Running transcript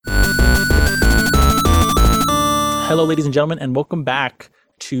Hello, ladies and gentlemen, and welcome back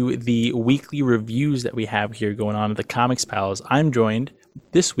to the weekly reviews that we have here going on at the Comics Pals. I'm joined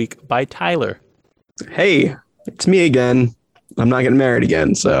this week by Tyler. Hey, it's me again. I'm not getting married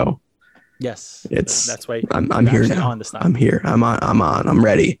again, so yes, that's why I'm here now. On this time. I'm here. I'm on. I'm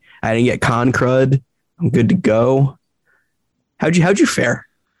ready. I didn't get con crud. I'm good to go. How'd you fare?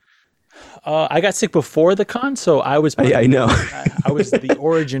 I got sick before the con, so I was. I know. I was the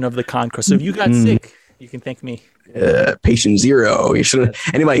origin of the con crud. So if you got sick, you can thank me. Patient zero. You should.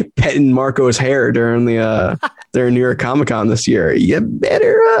 Anybody petting Marco's hair during the during New York Comic Con this year? You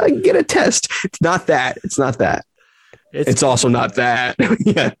better get a test. It's not that. It's also not that.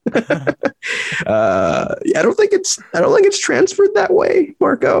 Yeah. I don't think it's transferred that way,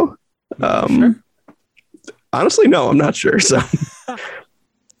 Marco. Sure? Honestly, no, I'm not sure. So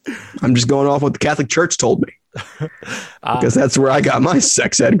I'm just going off what the Catholic Church told me, because that's where I got my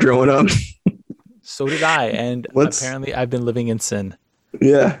sex ed growing up. So did I, and apparently I've been living in sin.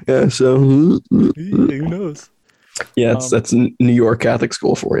 Yeah. So who knows? Yeah, that's New York Catholic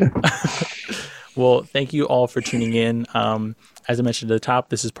school for you. Well, thank you all for tuning in. As I mentioned at the top,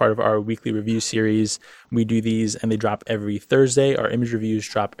 this is part of our weekly review series. We do these and they drop every Thursday. Our image reviews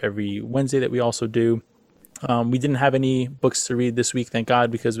drop every Wednesday that we also do. We didn't have any books to read this week, thank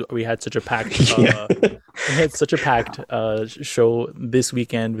God, because we had such a packed show this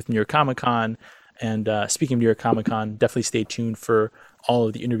weekend with New York Comic Con. And speaking of New York Comic Con, definitely stay tuned for all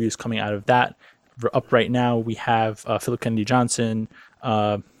of the interviews coming out of that. We're up right now. We have Philip Kennedy Johnson,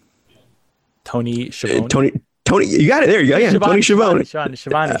 Tony Schiavone. Tony, you got it there. You got it. Tony Schiavone.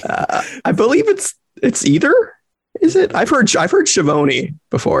 Schiavone. I believe it's either. Is it? I've heard Schiavone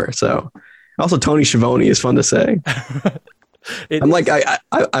before. So also Tony Schiavone is fun to say.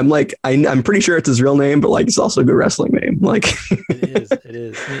 I'm pretty sure it's his real name, but like it's also a good wrestling name. Like it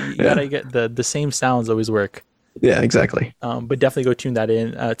is. You gotta get the same sounds always work. Yeah, exactly. But definitely go tune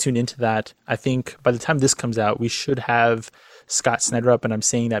into that. I think by the time this comes out, we should have Scott Snyder up, and I'm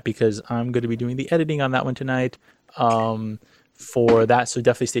saying that because I'm going to be doing the editing on that one tonight for that. So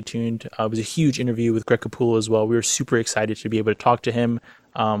definitely stay tuned. It was a huge interview with Greg Capullo as well. We were super excited to be able to talk to him.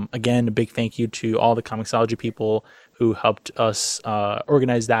 Again, a big thank you to all the Comixology people who helped us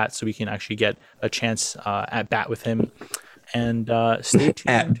organize that so we can actually get a chance at bat with him. And stay tuned.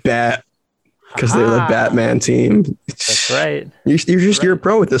 At bat. Because they're the Batman team. That's right. You're a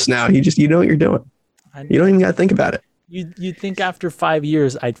pro with this now. You know what you're doing. You don't even got to think about it. You'd think after 5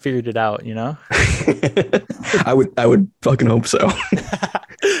 years I'd figured it out, you know? I would fucking hope so.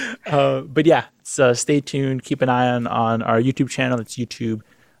 But yeah, so stay tuned. Keep an eye on our YouTube channel. It's YouTube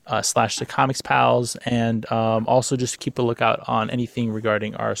 /The Comics Pals. And also just keep a lookout on anything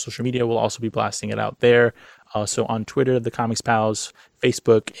regarding our social media. We'll also be blasting it out there. So on Twitter, The Comics Pals,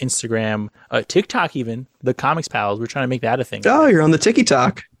 Facebook, Instagram, TikTok even, The Comics Pals. We're trying to make that a thing. Oh, you're on the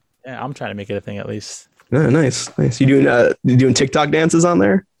TikTok. Yeah, I'm trying to make it a thing at least. Oh, nice. You doing TikTok dances on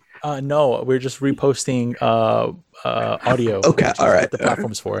there? No, we're just reposting audio. Okay, all right. What the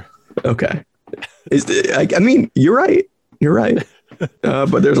platform's for. Okay. I mean, you're right.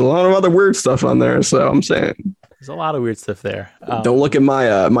 But there's a lot of other weird stuff on there, so I'm saying there's a lot of weird stuff there. Don't look at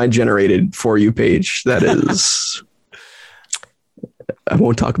my generated For You page. That is, I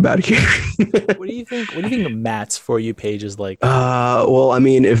won't talk about it here. What do you think of Matt's For You page is like? Well, I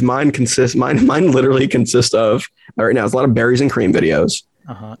mean, if mine literally consists of right now, it's a lot of berries and cream videos.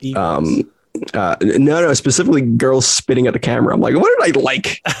 No, specifically girls spitting at the camera. I'm like, what did I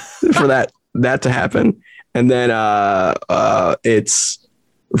like for that to happen? And then it's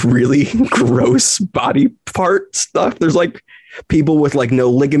really gross body part stuff. There's like people with like no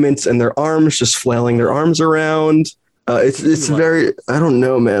ligaments in their arms, just flailing their arms around. It's very, I don't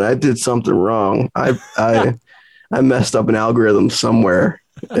know, man. I did something wrong. I messed up an algorithm somewhere.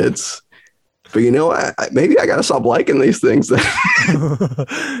 But you know, maybe I gotta stop liking these things.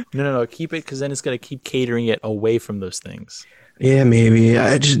 No, keep it, because then it's gonna keep catering it away from those things. Yeah, maybe.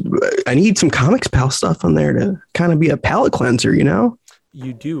 I need some Comics Pal stuff on there to kind of be a palate cleanser, you know?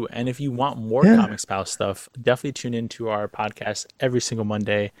 You do. And if you want more Comics Pal stuff, definitely tune into our podcast every single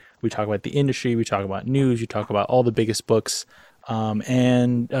Monday. We talk about the industry, we talk about news, we talk about all the biggest books.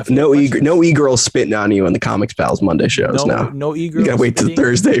 And no e-girls spitting on you on the Comics Pals Monday shows now. No e-girls. You gotta wait till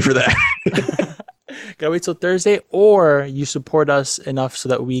Thursday for that. Gotta wait till Thursday, or you support us enough so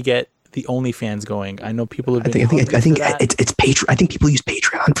that we get the OnlyFans going. I know people have been. I think it's Patreon. I think people use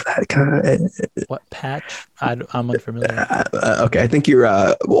Patreon for that. What patch? I'm unfamiliar. Okay, I think you're.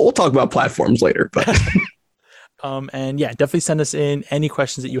 We'll talk about platforms later, but. And yeah, definitely send us in any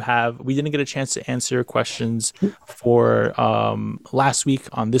questions that you have. We didn't get a chance to answer questions for last week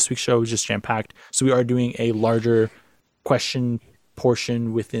on this week's show. It was just jam-packed. So we are doing a larger question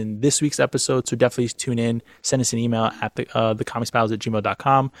portion within this week's episode. So definitely tune in, send us an email at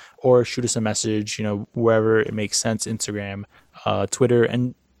thecomicsfiles@gmail.com, or shoot us a message, wherever it makes sense, Instagram, Twitter,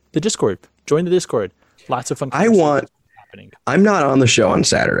 and the Discord. Join the Discord. Lots of fun conversations happening. I'm not on the show on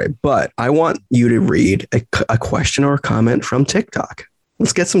Saturday, but I want you to read a question or a comment from TikTok.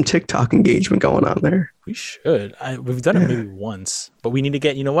 Let's get some TikTok engagement going on there. We should. We've done it maybe once, but we need to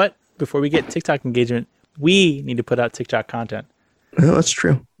get, before we get TikTok engagement, we need to put out TikTok content. Oh, that's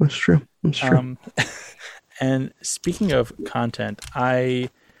true. That's true. And speaking of content, I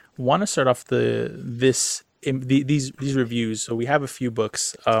want to start off these reviews. So we have a few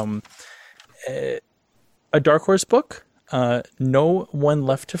books. A Dark Horse book, No One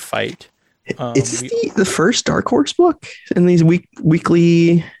Left to Fight. Is the first Dark Horse book in these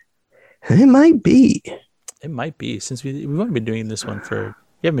weekly? It might be. It might be, since we've only been doing this one you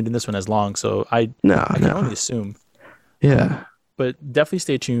haven't been doing this one as long, so I can only assume. Yeah. But definitely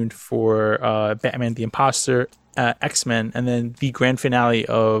stay tuned for Batman the Imposter, X-Men, and then the grand finale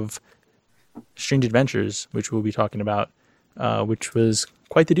of Strange Adventures, which we'll be talking about, which was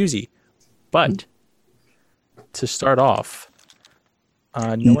quite the doozy. But to start off,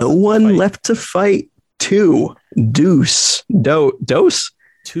 No One Left to Fight 2. Dose.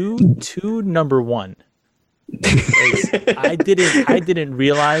 Two number one. I didn't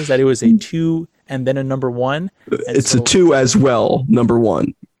realize that it was a 2 and then a number 1. It's a 2 as well. Number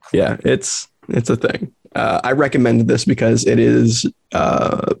 1. Yeah, it's a thing. I recommended this because it is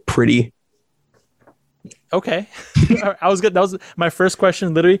pretty. Okay. I was good. That was my first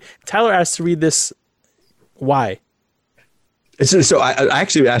question. Literally, Tyler asked to read this. Why? So I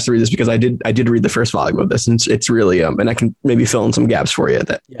actually asked to read this because I did read the first volume of this, and it's really and I can maybe fill in some gaps for you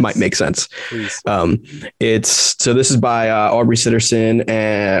that might make sense. Please. This is by Aubrey Sitterson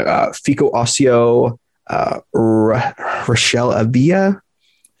and Fico Ossio, Rochelle Avia.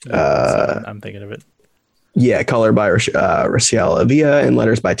 I'm thinking of it. Yeah, color by Rochelle Avia and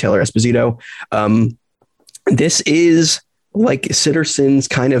letters by Taylor Esposito. This is like Sitterson's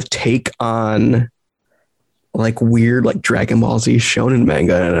kind of take on like weird, like Dragon Ball Z shonen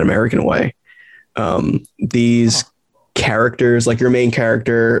manga in an American way. These characters, like your main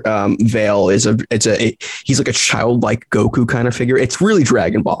character, Vale he's like a childlike Goku kind of figure. It's really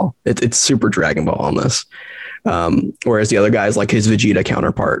Dragon Ball. It's super Dragon Ball on this. Whereas the other guy is like his Vegeta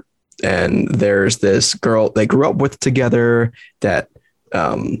counterpart. And there's this girl they grew up with together that,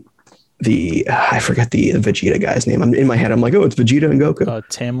 I forget the Vegeta guy's name. I'm in my head. I'm like, oh, it's Vegeta and Goku.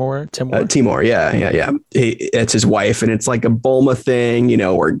 Timur. Yeah. It's his wife, and it's like a Bulma thing,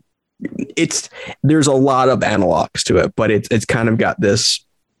 where there's a lot of analogs to it, but it's kind of got this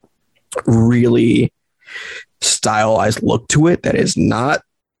really stylized look to it that is not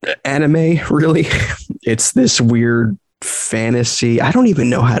anime, really. It's this weird fantasy. I don't even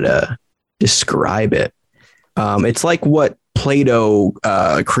know how to describe it. It's like what Play-Doh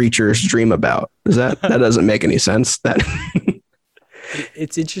creatures dream about. That doesn't make any sense.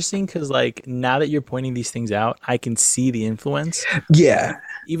 It's interesting because like now that you're pointing these things out, I can see the influence. Yeah.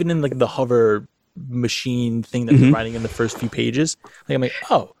 Even in like the hover machine thing that they're writing in the first few pages, like I'm like,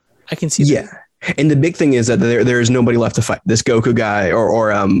 oh, I can see. Yeah. That. And the big thing is that there is nobody left to fight. This Goku guy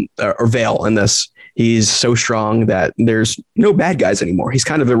or Vale in this. He's so strong that there's no bad guys anymore. He's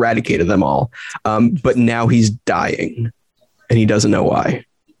kind of eradicated them all. But now he's dying. And he doesn't know why.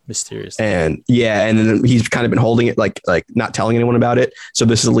 Mysterious. And then he's kind of been holding it, like not telling anyone about it. So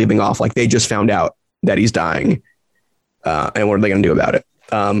this is leaving off like they just found out that he's dying. And what are they going to do about it?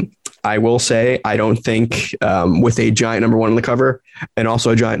 I will say, I don't think with a giant number 1 on the cover and also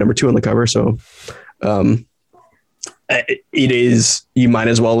a giant number 2 on the cover. So it is, you might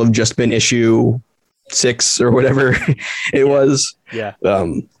as well have just been issue 6 or whatever it was. Yeah.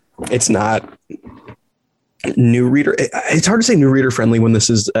 It's not new reader. It's hard to say new reader friendly when this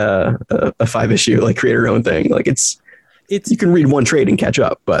is a 5-issue, like creator own thing. Like it's you can read one trade and catch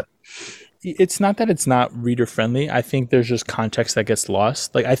up, but it's not that it's not reader friendly. I think there's just context that gets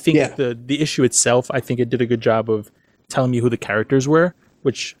lost. Like I think the issue itself, I think it did a good job of telling me who the characters were,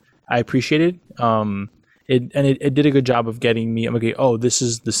 which I appreciated. It did a good job of getting me. I'm like, oh, this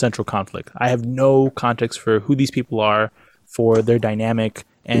is the central conflict. I have no context for who these people are, for their dynamic,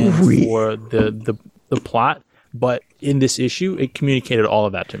 and for the plot. But in this issue, it communicated all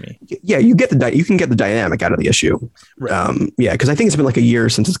of that to me. Yeah, you can get the dynamic out of the issue. Right. Because I think it's been like a year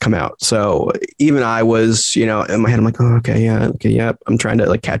since it's come out. So even I was, in my head, I'm like, oh, okay, yeah. I'm trying to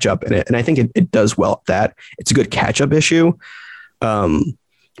like catch up in it, and I think it does well at that. It's a good catch up issue. But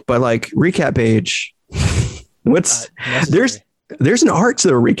like recap page, there's an art to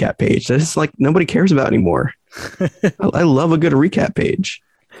the recap page that it's like nobody cares about anymore. I love a good recap page.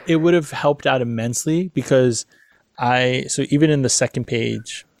 It would have helped out immensely because so even in the second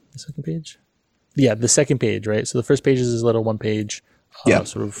page, the second page, right? So the first page is this little one page,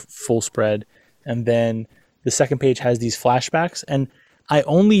 sort of full spread. And then the second page has these flashbacks. And I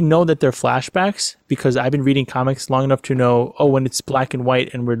only know that they're flashbacks because I've been reading comics long enough to know, when it's black and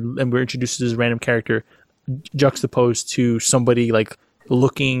white and we're introduced to this random character juxtaposed to somebody like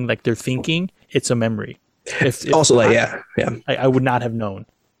looking like they're thinking, it's a memory. I would not have known.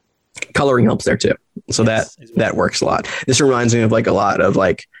 Coloring helps there too. So that works a lot. This reminds me of like a lot of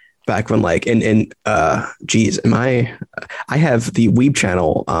like back when like I have the Weeb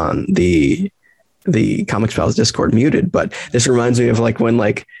channel on the Comics Pals Discord muted, but this reminds me of like when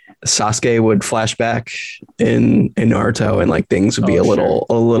like Sasuke would flash back in Naruto and like things would be a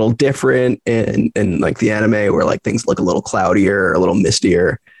little different in like the anime where like things look a little cloudier, a little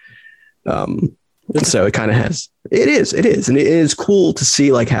mistier. So it kind of it is. And it is cool to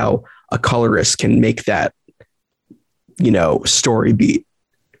see like how a colorist can make that, story beat.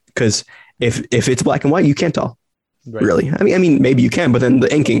 Cause if it's black and white, you can't tell really. I mean, maybe you can, but then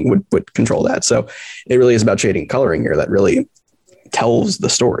the inking would control that. So it really is about shading and coloring here that really tells the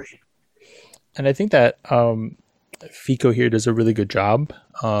story. And I think that, Fico here does a really good job.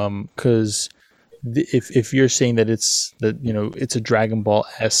 Cause if you're saying that it's a Dragon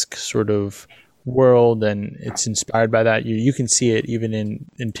Ball-esque sort of world and it's inspired by that, you can see it even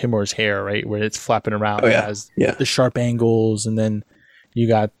in Timur's hair, right, where it's flapping around. It has the sharp angles, and then you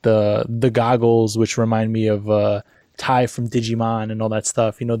got the goggles, which remind me of Tai from Digimon and all that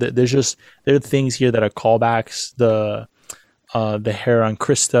stuff. There are things here that are callbacks. The hair on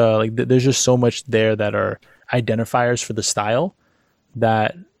Krista, like there's just so much there that are identifiers for the style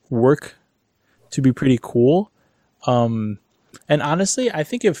that work to be pretty cool. And honestly, I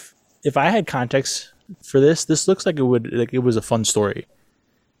think if I had context for this looks like it was a fun story.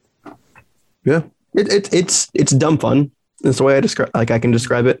 Yeah, it's dumb fun. That's the way I can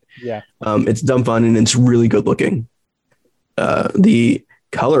describe it. Yeah. It's dumb fun and it's really good looking. The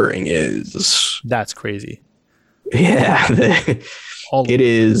coloring that's crazy. Yeah, it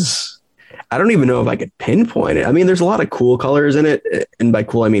is. I don't even know if I could pinpoint it. I mean, there's a lot of cool colors in it, and by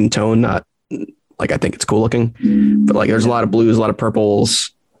cool I mean tone, not like I think it's cool looking, but like there's a lot of blues, a lot of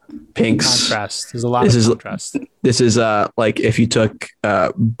purples, pinks. Contrast. There's a lot of contrast. This is like if you took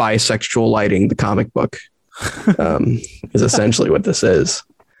bisexual lighting, the comic book, is essentially what this is.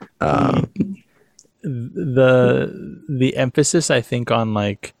 The emphasis, I think, on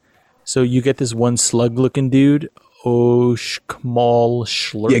like, so you get this one slug looking dude, Oshkmal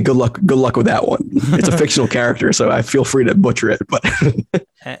Schlur. Yeah, good luck with that one. It's a fictional character, so I feel free to butcher it.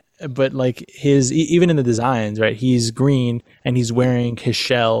 But like even in the designs, right? He's green and he's wearing his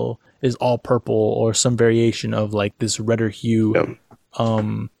shell is all purple or some variation of like this redder hue. Yeah.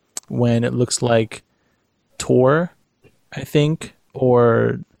 When it looks like Tor, I think,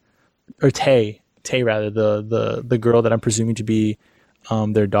 or Tay rather, the girl that I'm presuming to be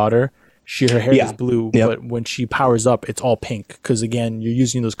their daughter. Her hair is blue, but when she powers up, it's all pink. Because again, you're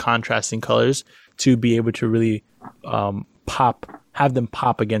using those contrasting colors to be able to really have them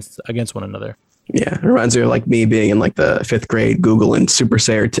pop against one another. Yeah, it reminds me of like me being in like the 5th grade, Googling Super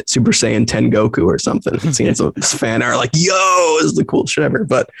Saiyan 10 Goku or something. Seeing some fan art like, yo, this is the coolest shit ever.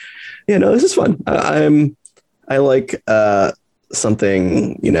 But this is fun. I like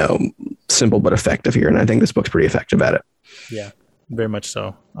something simple but effective here, and I think this book's pretty effective at it. Yeah. Very much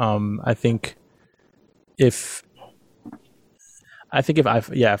so. I think if I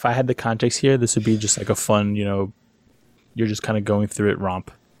had the context here, this would be just like a fun, you're just kind of going through it romp.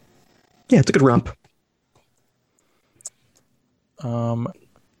 Yeah, it's a good romp.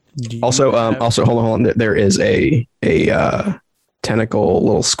 Also, hold on. There is a tentacle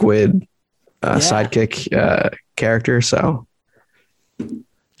little squid sidekick character. So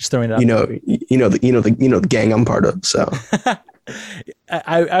just throwing it out. The gang I'm part of. So.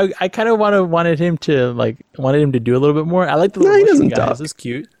 I kind of wanted him to do a little bit more. I like the little he doesn't guys. talk. This is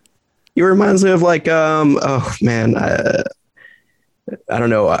cute. He reminds me of like oh man, I don't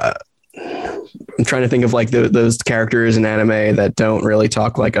know. I'm trying to think of like those characters in anime that don't really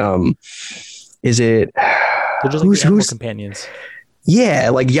talk. Like is it? They're just like the animal companions. Yeah,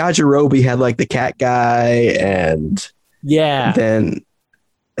 like Yajirobe had like the cat guy, and then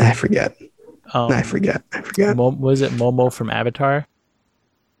I forget. I forget. Was it Momo from Avatar?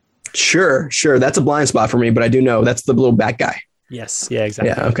 Sure. That's a blind spot for me, but I do know that's the little bat guy. Yes. Yeah,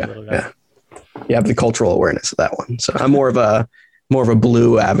 exactly. Yeah. Okay. Yeah. You have the cultural awareness of that one. So I'm more of a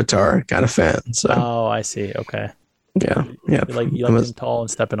blue Avatar kind of fan. So. Oh, I see. Okay. Yeah. Yeah. You like being tall and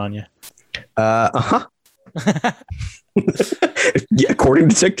stepping on you. Yeah, according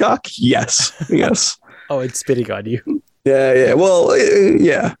to TikTok, yes, yes. Oh, it's spitting on you. Yeah. Well,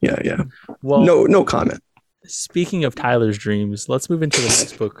 yeah. Well, No comment. speaking of Tyler's dreams, let's move into the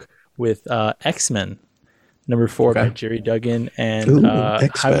next book with X-Men #4 by Okay. Jerry Duggan and Ooh, Javier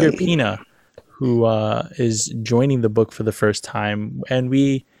X-Men. Pina, who is joining the book for the first time, and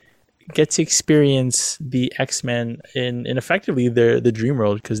we get to experience the X-Men in effectively the dream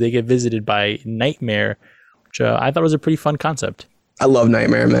world because they get visited by Nightmare, which I thought was a pretty fun concept. I love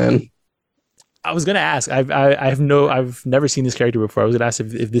Nightmare, man. I was gonna ask. I've never seen this character before. I was gonna ask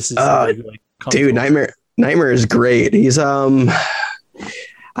if this is somebody who like comes Dude, over. Nightmare is great. He's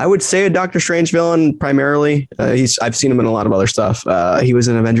I would say a Doctor Strange villain primarily. I've seen him in a lot of other stuff. He was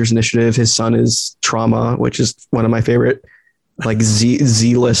in Avengers Initiative. His son is Trauma, which is one of my favorite like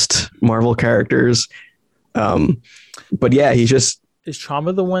Z list Marvel characters. But yeah, he's just Is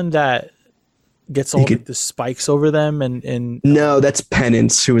Trauma the one that gets all like, the spikes over them and no, that's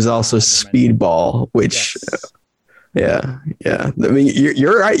Penance, who is also Speedball, which yes. yeah. I mean,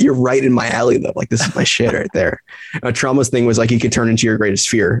 you're right. You're right in my alley though. Like this is my shit right there. Trauma's thing was like he could turn into your greatest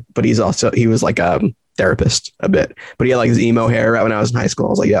fear, but he was like a therapist a bit. But he had like his emo hair right when I was in high school. I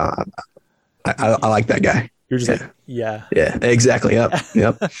was like, yeah, I like that guy. You're just like, yeah, exactly. Yep.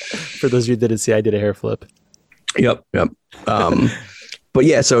 For those of you that didn't see, I did a hair flip. Yep. But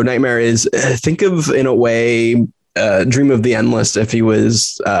yeah, so Nightmare is think of in a way Dream of the Endless if he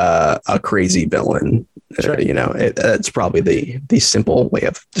was a crazy villain. Sure. It's probably the simple way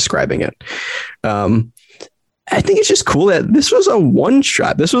of describing it. I think it's just cool that this was a one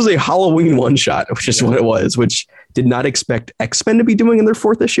shot. This was a Halloween one shot, which is what it was, which did not expect X-Men to be doing in their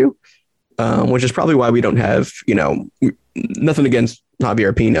 4th issue, which is probably why we don't have, nothing against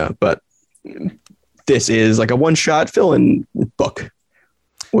Javier Pina, but this is like a one shot fill-in book.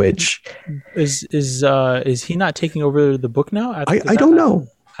 Which is he not taking over the book now? I don't know.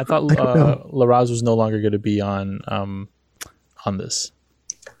 I thought Larraz was no longer going to be on this.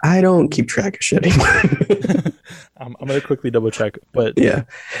 I don't keep track of shit anymore. I'm going to quickly double check, but yeah,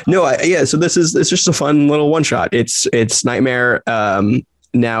 no, So it's just a fun little one shot. It's Nightmare.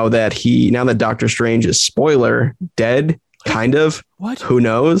 Now that Doctor Strange is spoiler kind of. What? Who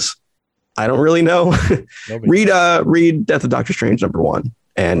knows? I don't really know. read Death of Doctor Strange #1.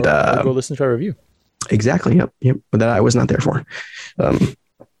 And go listen to our review. Exactly. Yep. But that I was not there for.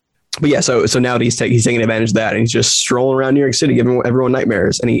 But yeah, so now he's taking advantage of that, and he's just strolling around New York City, giving everyone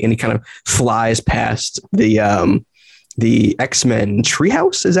nightmares, and he kind of flies past the X-Men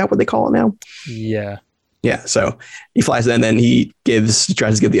treehouse. Is that what they call it now? Yeah. Yeah. So he flies in, and then he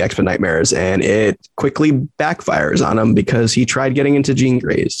tries to give the X-Men nightmares, and it quickly backfires on him because he tried getting into Jean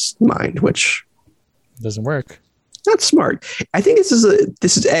Grey's mind, which doesn't work. That's smart. I think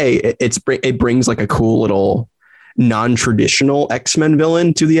it brings like a cool little non-traditional X-Men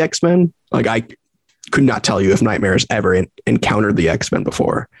villain to the X-Men. Like I could not tell you if Nightmare's ever encountered the X-Men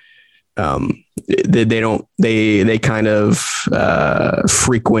before. They kind of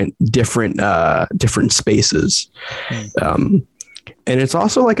frequent different spaces. And it's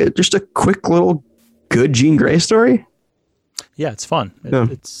also like just a quick little good Jean Grey story. Yeah, it's fun.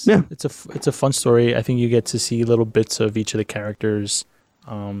 It's a fun story. I think you get to see little bits of each of the characters,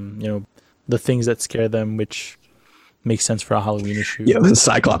 the things that scare them, which makes sense for a Halloween issue. Yeah,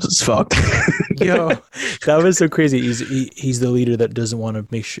 Cyclops is fucked. Yo, that was so crazy. He's the leader that doesn't want to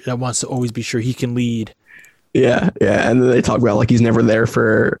that wants to always be sure he can lead. Yeah, and then they talk about like he's never there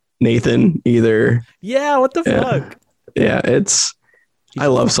for Nathan either. Yeah, what the fuck? Yeah, I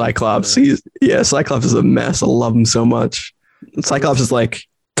love Cyclops. Cyclops is a mess. I love him so much. Cyclops is like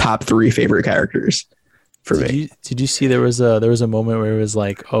top 3 favorite characters for me. Did you see there was a moment where it was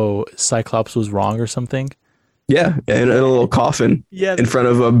like, oh, Cyclops was wrong or something? Yeah, in a little coffin in front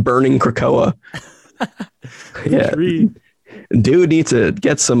of a burning Krakoa. Yeah. Dude needs to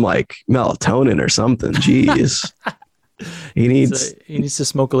get some like melatonin or something. Jeez. He needs to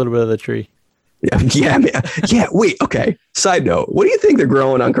smoke a little bit of the tree. Yeah, man. Yeah, wait, okay. Side note, what do you think they're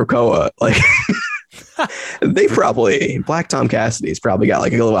growing on Krakoa? Like Black Tom Cassidy's probably got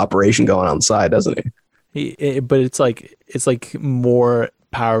like a little operation going on the side, doesn't he? But it's like more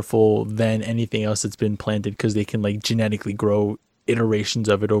powerful than anything else that's been planted because they can like genetically grow iterations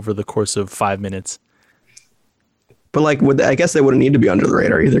of it over the course of 5 minutes. But like, I guess they wouldn't need to be under the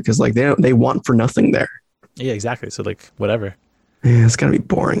radar either because like they want for nothing there. Yeah, exactly. So like whatever. Yeah, it's gonna be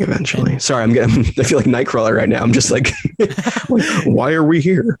boring eventually. Sorry, I feel like Nightcrawler right now. I'm just like why are we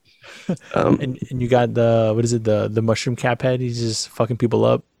here? And you got the mushroom cap head. He's just fucking people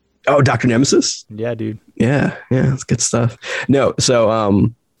up. Oh, Dr. Nemesis. Yeah, dude. Yeah, it's good stuff. No,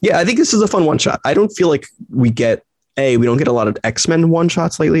 so Yeah, I think this is a fun one shot. I don't feel like we don't get a lot of X-Men one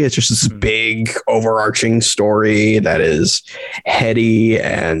shots lately. It's just this big overarching story that is heady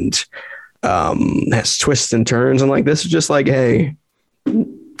and has twists and turns. And like, this is just like, hey,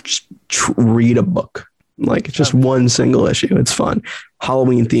 just read a book. Like, it's just one single issue. It's fun.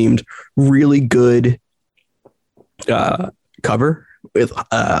 Halloween themed, really good cover with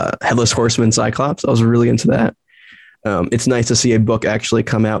Headless Horseman Cyclops. I was really into that. It's nice to see a book actually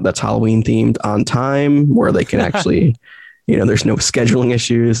come out that's Halloween themed on time, where they can actually, there's no scheduling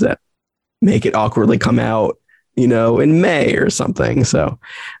issues that make it awkwardly come out, in May or something. So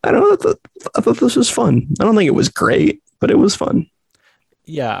I don't know. I thought this was fun. I don't think it was great, but it was fun.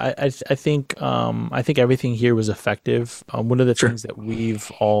 Yeah, I think everything here was effective. One of the things that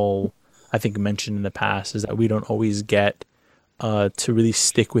we've all, I think, mentioned in the past is that we don't always get to really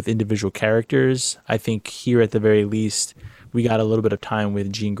stick with individual characters. I think here at the very least, we got a little bit of time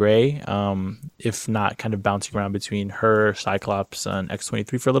with Jean Grey, if not kind of bouncing around between her, Cyclops, and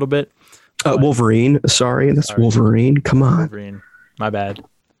X-23 for a little bit. Wolverine. Sorry, that's Wolverine. Come on. Wolverine. My bad.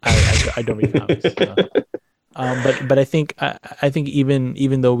 I don't read comics. But I think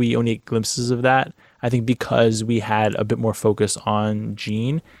even though we only get glimpses of that, I think because we had a bit more focus on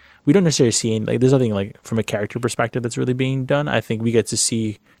Jean, we don't necessarily see any, there's nothing like from a character perspective that's really being done. I think we get to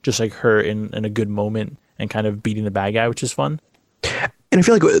see just like her in a good moment and kind of beating the bad guy, which is fun. And I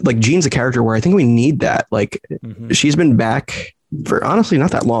feel like Jean's a character where I think we need that. Like, she's been back for honestly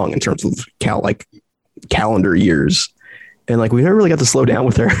not that long in terms of calendar years, and like we never really got to slow down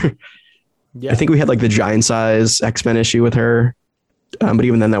with her. Yeah. I think we had like the giant size X-Men issue with her, but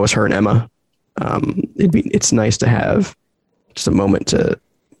even then that was her and Emma. It's nice to have just a moment to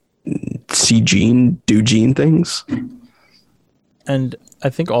see Jean do Jean things. And I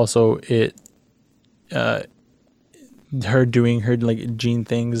think also her doing her like Jean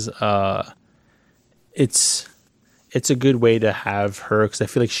things, it's a good way to have her, because I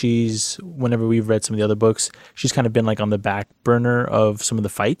feel like whenever we've read some of the other books, she's kind of been like on the back burner of some of the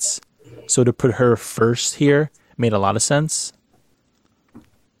fights. So to put her first here made a lot of sense.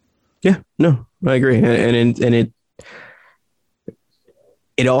 Yeah, no, I agree. And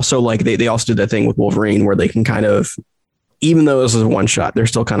it also, like, they also did that thing with Wolverine where they can kind of, even though this is a one shot, they're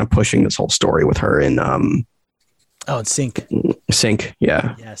still kind of pushing this whole story with her in Sync.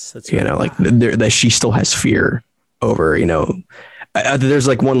 Yeah. Yes, that's right. Like that she still has fear over, there's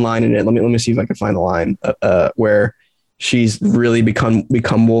like one line in it. Let me see if I can find the line where she's really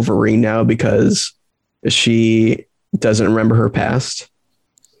become Wolverine now because she doesn't remember her past.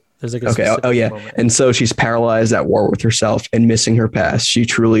 There's like moment. And so she's paralyzed at war with herself and missing her past. She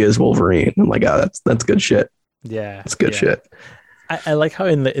truly is Wolverine. I'm like, oh, that's good shit. Yeah, that's good shit. I like how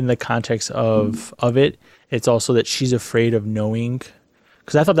in the context of it, it's also that she's afraid of knowing,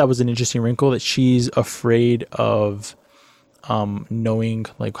 because I thought that was an interesting wrinkle, that she's afraid of knowing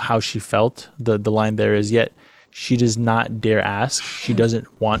like how she felt. The line there is, yet she does not dare ask. She doesn't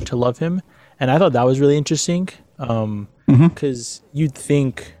want to love him. And I thought that was really interesting, because you'd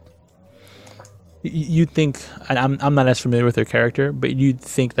think, and I'm not as familiar with her character, but you'd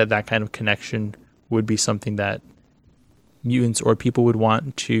think that kind of connection would be something that mutants or people would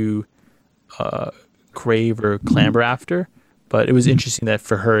want to crave or clamber after. But it was interesting that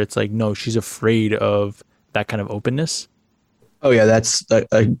for her, it's like, no, she's afraid of that kind of openness. Oh yeah, that's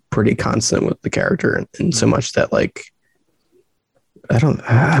a pretty constant with the character, and so much that like I don't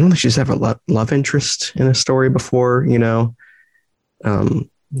think she's ever love interest in a story before.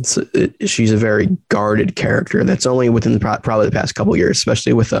 She's a very guarded character. That's only within probably the past couple of years,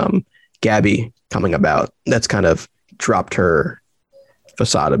 especially with Gabby coming about. That's kind of dropped her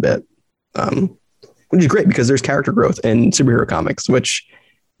facade a bit, which is great because there's character growth in superhero comics, which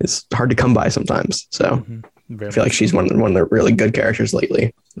is hard to come by sometimes. So I feel like she's one of the really good characters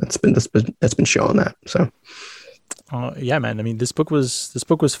lately. That's been showing that. So yeah, man. I mean, this book was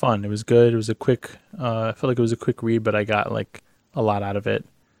fun. It was good. It was a quick. I felt like it was a quick read, but I got like a lot out of it.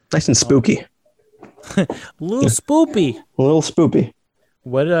 Nice and spooky. A little spoopy. A little spoopy.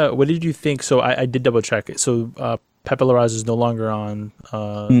 What did you think? So I did double check it. So Pepe Larraz is no longer on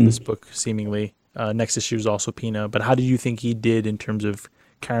this book, seemingly. Next issue is also Pina. But how did you think he did in terms of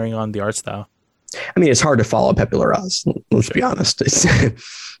carrying on the art style? I mean, it's hard to follow Pepe Larraz. Let's be honest. It's,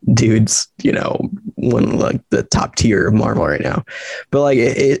 dude's, one of like the top tier of Marvel right now. But like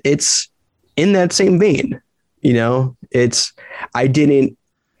it's in that same vein. I didn't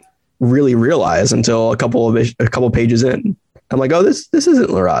really realize until a couple pages in. I'm like, oh, this isn't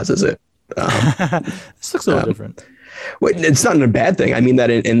Larraz, is it? This looks a little different. Well, it's not a bad thing. I mean that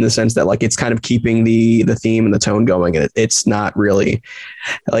in the sense that like it's kind of keeping the theme and the tone going, and it's not really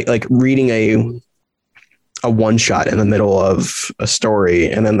like reading a one shot in the middle of a story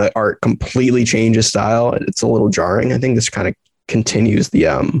and then the art completely changes style. It's a little jarring. I think this kind of continues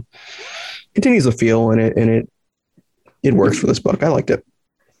the feel, and it works for this book. I liked it.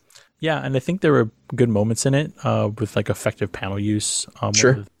 Yeah, and I think there were good moments in it with like effective panel use.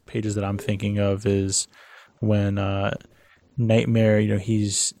 Sure. One of the pages that I'm thinking of is when Nightmare,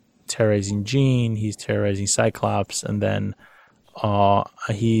 he's terrorizing Jean, he's terrorizing Cyclops, and then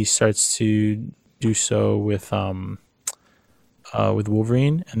he starts to do so with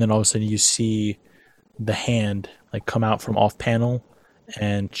Wolverine, and then all of a sudden you see the hand like come out from off panel,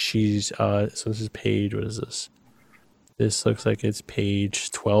 and she's so this is page, what is this? This looks like it's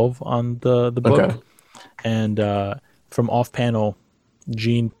page 12 on the book. Okay. And from off panel,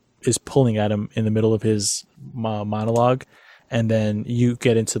 Jean is pulling at him in the middle of his monologue, and then you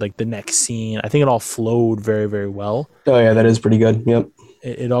get into like the next scene. I think it all flowed very, very well. Oh yeah, that is pretty good. Yep.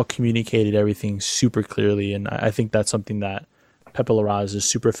 It all communicated everything super clearly, and I think that's something that Pepe Larraz is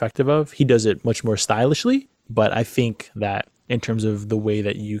super effective of. He does it much more stylishly, but I think that in terms of the way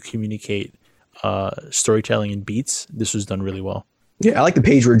that you communicate storytelling and beats, this was done really well. Yeah, I like the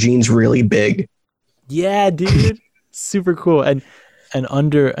page where Jean's really big. Yeah, dude. Super cool. And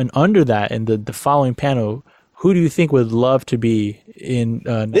under that, in the following panel, who do you think would love to be in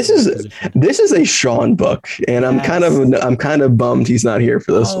this is a Sean book, and yes. I'm kind of bummed he's not here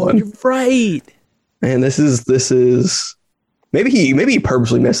for this one. You're right. And this is maybe he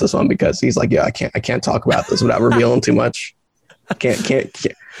purposely missed this one because he's like, yeah, I can't talk about this without revealing too much.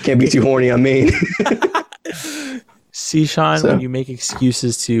 Can't be too horny on me. See, Sean, when you make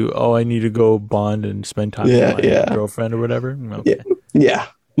excuses to, I need to go bond and spend time with my girlfriend or whatever. Okay. Yeah.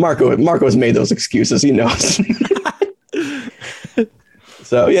 Marco has made those excuses. He knows.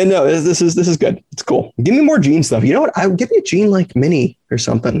 So yeah, no, this is good. It's cool. Give me more Jean stuff. You know what? Give me a Jean like mini or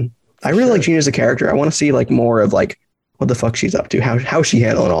something. I really like Jean as a character. I want to see like more of like what the fuck she's up to. How's she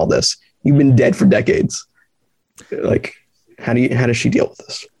handling all this? You've been dead for decades. Like, how does she deal with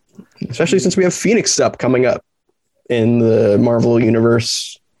this? Especially since we have Phoenix stuff coming up in the Marvel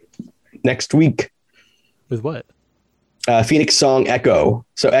universe next week. With what? Phoenix song Echo.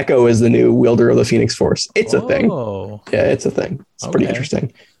 So Echo is the new wielder of the Phoenix Force. It's a thing. Yeah, it's a thing. It's pretty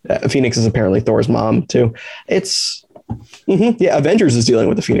interesting. Phoenix is apparently Thor's mom too. It's yeah. Avengers is dealing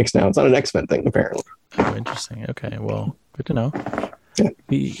with the Phoenix now. It's not an X-Men thing apparently. Oh, interesting. Okay, well, good to know. Yeah.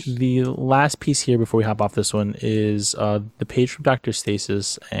 The last piece here before we hop off this one is the page from Dr.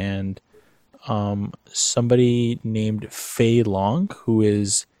 Stasis, and somebody named Fei Long, who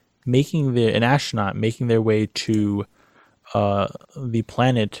is an astronaut making their way to the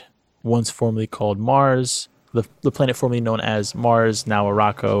planet once formerly called Mars, the planet formerly known as Mars, now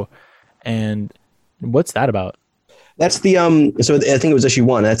Araco. And what's that about? That's the so I think it was issue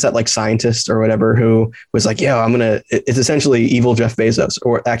 1. That's that like scientist or whatever who was like, yeah, it's essentially evil Jeff Bezos,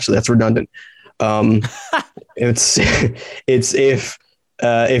 or actually that's redundant. It's if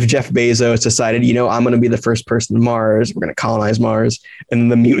Jeff Bezos decided, I'm going to be the first person to Mars, we're going to colonize Mars,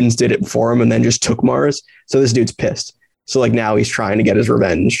 and the mutants did it before him and then just took Mars. So this dude's pissed. So like now he's trying to get his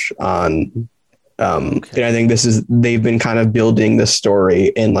revenge on. And I think they've been kind of building this story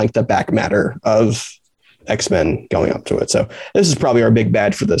in like the back matter of X-Men going up to it. So this is probably our big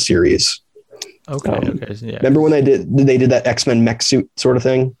bad for the series. Okay. Yeah. Remember when they did that X-Men mech suit sort of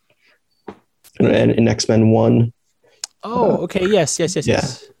thing in X-Men 1? Oh, okay. Yes. Yeah.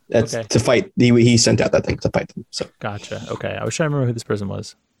 That's to fight. He sent out that thing to fight them. So gotcha. Okay. I was trying to remember who this person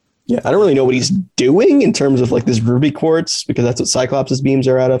was. Yeah. I don't really know what he's doing in terms of like this ruby quartz, because that's what Cyclops' beams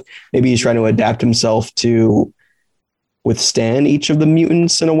are out of. Maybe he's trying to adapt himself to withstand each of the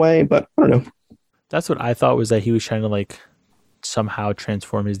mutants in a way, but I don't know. That's what I thought, was that he was trying to like somehow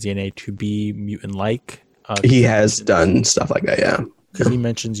transform his DNA to be mutant-like. He has done stuff like that, yeah. Because he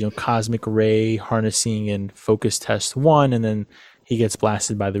mentions, cosmic ray harnessing in focus test 1, and then he gets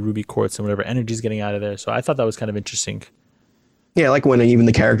blasted by the ruby quartz and whatever energy's getting out of there. So I thought that was kind of interesting. Yeah, like when even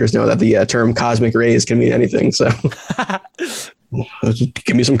the characters know that the term cosmic rays can mean anything. So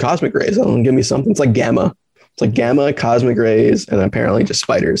give me some cosmic rays. Give me something. It's like gamma. It's like gamma, cosmic rays, and apparently just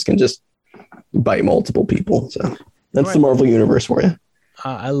spiders can just bite multiple people. So that's the Marvel universe for you.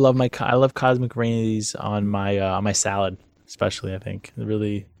 I love cosmic rays on my salad, especially. I think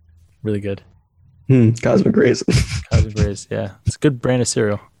really, really good. Cosmic rays. Cosmic rays, yeah, it's a good brand of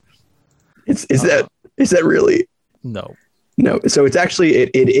cereal. Is that really? No. So it's actually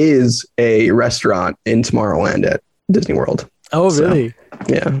it is a restaurant in Tomorrowland at Disney World. Oh, really?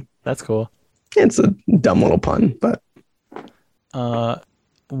 Yeah, that's cool. It's a dumb little pun, but Uh,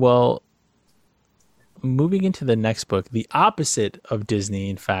 well, moving into the next book, the opposite of Disney,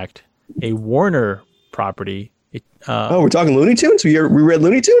 in fact, a Warner property. Oh, we're talking Looney Tunes. We read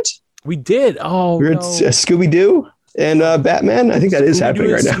Looney Tunes. We did. Oh We read no, Scooby Doo and Batman. I think that is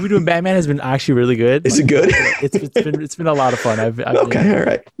happening right now. Scooby Doo and Batman has been actually really good. Is it good? It's been a lot of fun. I've okay, all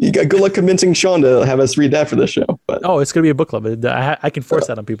right. You got good luck convincing Sean to have us read that for this show. But it's gonna be a book club. I can force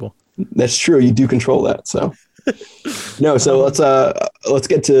that on people. That's true. You do control that. So no. So let's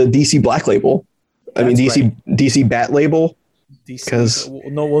get to DC Black Label. I mean DC Bat Label. Because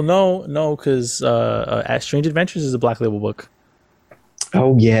no, because Strange Adventures is a Black Label book.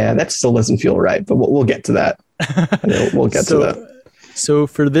 Oh yeah, that still doesn't feel right, but we'll get to that. We'll get to that. So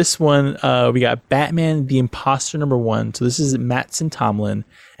for this one, we got Batman: The Imposter #1. So this is Mattson Tomlin,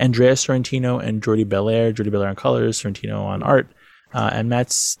 Andrea Sorrentino, and Jordi Belair. Jordi Belair on colors, Sorrentino on art, and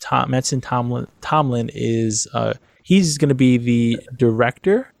Mattson Tomlin is he's going to be the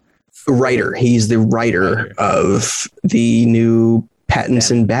director. Writer. He's the writer of the new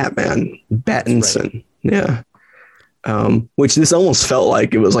Pattinson Batman. Pattinson. Right. Yeah. Which this almost felt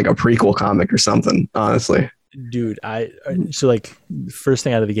like it was like a prequel comic or something, honestly. Dude, so like first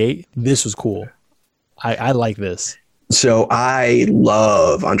thing out of the gate, this was cool. I like this. So I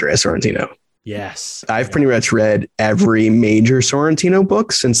love Andrea Sorrentino. Yes. I've pretty much read every major Sorrentino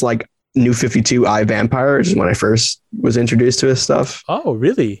book since like New 52 I Vampire, which is when I first was introduced to his stuff. Oh,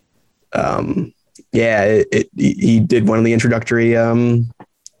 really? Yeah, he did one of the introductory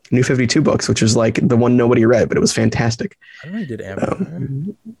New 52 books, which was like the one nobody read, but it was fantastic. I don't know, he did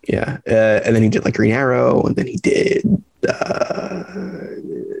Amber. Yeah, and then he did like Green Arrow, and then he did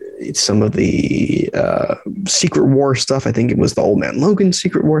some of the Secret War stuff. I think it was the Old Man Logan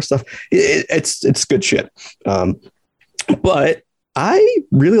Secret War stuff. It's good shit. But I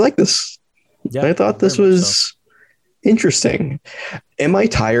really like this. Yeah, I thought this was interesting. Am I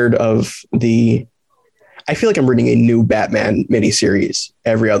tired of I feel like I'm reading a new Batman miniseries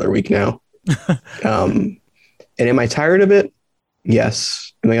every other week now. And am I tired of it?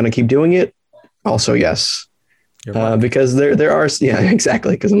 Yes. Am I going to keep doing it? Also, yes. Because there are, yeah,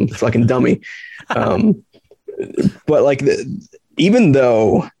 exactly. Because I'm a fucking dummy. But like, even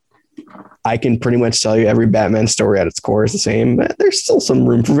though I can pretty much tell you every Batman story at its core is the same, there's still some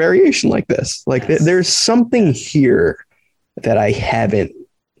room for variation like this. Like there's something here that I haven't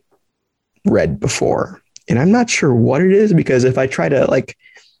read before. And I'm not sure what it is, because if I try to like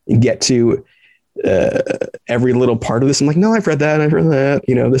get to every little part of this, I'm like, no, I've read that.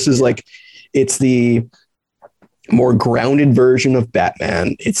 You know, this is like, it's the more grounded version of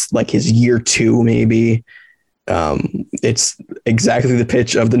Batman. It's like his year 2, maybe. It's exactly the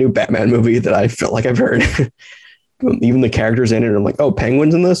pitch of the new Batman movie that I felt like I've heard. Even the characters in it, I'm like, oh,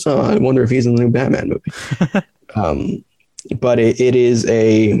 Penguin's in this? Oh, I wonder if he's in the new Batman movie. But it is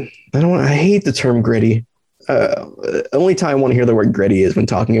I hate the term gritty. The only time I want to hear the word gritty is when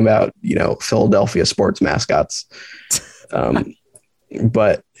talking about, you know, Philadelphia sports mascots.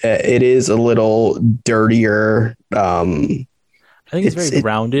 But it is a little dirtier. I think it's very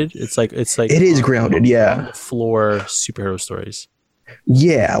grounded. It's like it is grounded. Yeah. On the floor superhero stories.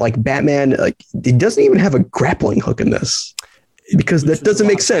 Yeah. Like Batman, like it doesn't even have a grappling hook in this, because that doesn't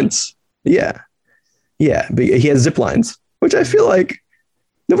make sense. Yeah. Yeah. But he has zip lines, which I feel like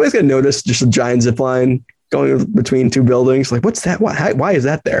nobody's going to notice just a giant zip line going between two buildings. Like, what's that? Why is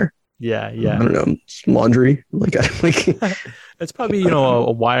that there? Yeah. I don't know. Laundry. Like it's probably, you know,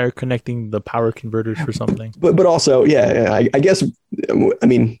 a wire connecting the power converters for something. But also, yeah, I guess, I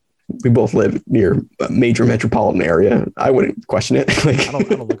mean, we both live near a major metropolitan area. I wouldn't question it. Like, I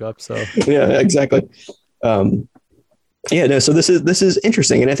don't look up. So yeah, exactly. Yeah, no. So this is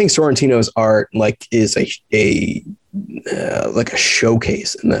interesting, and I think Sorrentino's art is a like a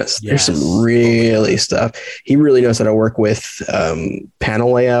showcase in this. Yes. There's some really stuff. He really knows how to work with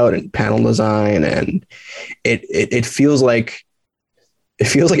panel layout and panel design, and it feels like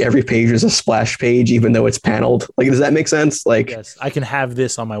every page is a splash page, even though it's paneled. Like, does that make sense? Like, yes, I can have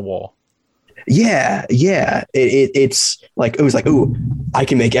this on my wall. Yeah. It's like, it was like, ooh, I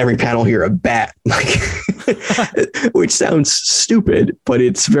can make every panel here a bat, like, which sounds stupid, but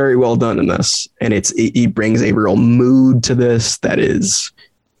it's very well done in this. And it brings a real mood to this that is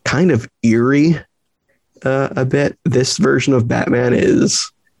kind of eerie a bit. This version of Batman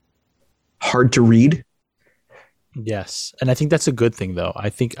is hard to read. Yes. And I think that's a good thing, though. I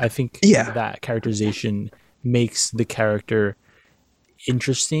think that characterization makes the character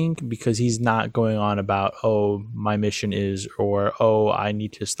interesting, because he's not going on about, oh, my mission is, or, oh, I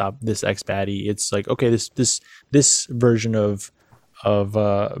need to stop this ex baddie. It's like, okay, this version of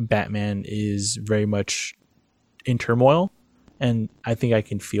Batman is very much in turmoil, and I think I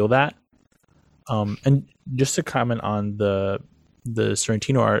can feel that. And just to comment on the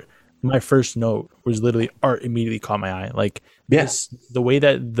Sorrentino art, my first note was literally art immediately caught my eye. Like this, the way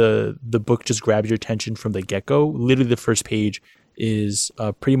that the book just grabs your attention from the get go. Literally, the first page is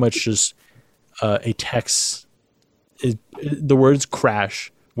pretty much just a text. The words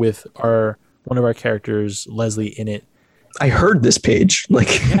crash with one of our characters, Leslie, in it. I heard this page.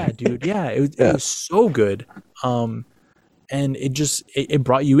 Like, yeah, dude. Yeah, it was so good. And it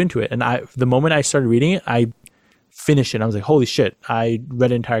brought you into it. And the moment I started reading it, I finished it. I was like, holy shit. I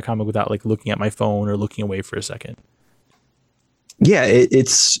read an entire comic without like looking at my phone or looking away for a second. Yeah,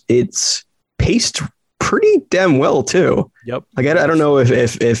 it's paced pretty damn well too. Yep. Like I don't know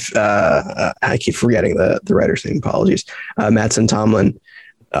if I keep forgetting the writer's name. Apologies. Mattson Tomlin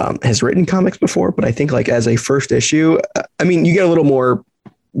has written comics before, but I think like as a first issue, I mean, you get a little more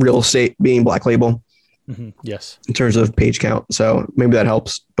real estate being Black Label. Mm-hmm. Yes. In terms of page count. So maybe that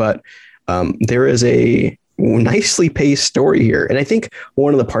helps. But there is a nicely paced story here. And I think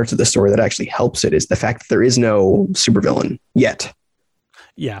one of the parts of the story that actually helps it is the fact that there is no supervillain yet.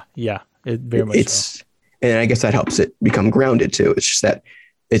 Yeah. It very much so. And I guess that helps it become grounded too. It's just that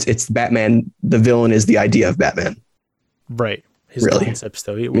it's Batman. The villain is the idea of Batman. Right. His concept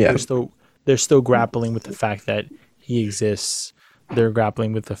still. They're still grappling with the fact that he exists. They're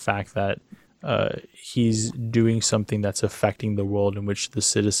grappling with the fact that he's doing something that's affecting the world in which the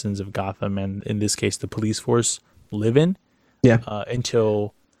citizens of Gotham, and in this case the police force, live in.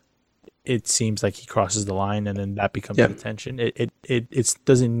 Until it seems like he crosses the line, and then that becomes the tension. It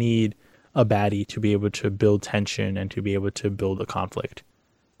doesn't need a baddie to be able to build tension and to be able to build a conflict.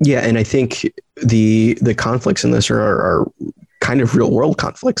 Yeah, and I think the conflicts in this are kind of real world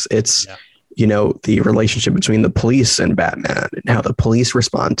conflicts. It's the relationship between the police and Batman and how the police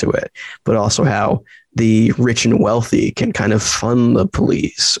respond to it, but also how the rich and wealthy can kind of fund the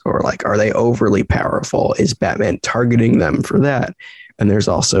police, or like, are they overly powerful? Is Batman targeting them for that? And there's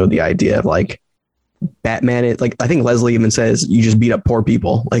also the idea of like Batman, like I think Leslie even says, you just beat up poor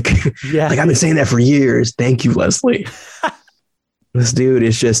people. Like, like I've been saying that for years. Thank you, Leslie. This dude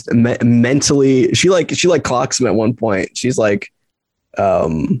is just mentally, she clocks him at one point. She's like,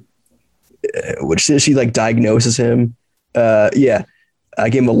 she like diagnoses him. I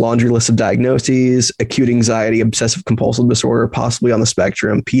gave him a laundry list of diagnoses: acute anxiety, obsessive compulsive disorder, possibly on the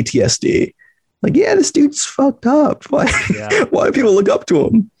spectrum, PTSD. Like, yeah, this dude's fucked up. Why do people look up to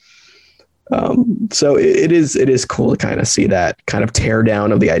him? So it is cool to kind of see that kind of tear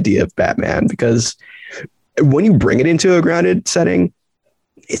down of the idea of Batman, because when you bring it into a grounded setting,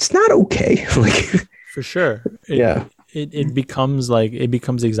 it's not okay. Like, for sure. It becomes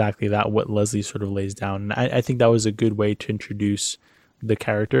exactly that, what Leslie sort of lays down. And I think that was a good way to introduce the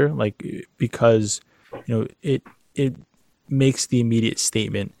character, like, because, it makes the immediate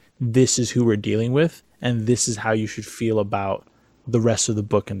statement, this is who we're dealing with, and this is how you should feel about the rest of the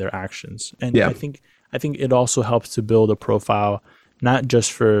book and their actions. And I think it also helps to build a profile, not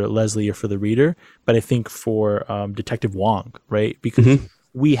just for Leslie or for the reader, but I think for Detective Wong, right? Because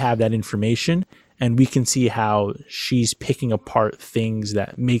we have that information, and we can see how she's picking apart things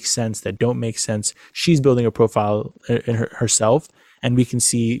that make sense, that don't make sense. She's building a profile in herself, and we can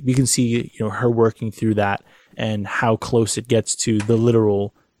see her working through that, and how close it gets to the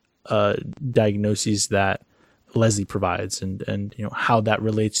literal diagnoses that Leslie provides, and how that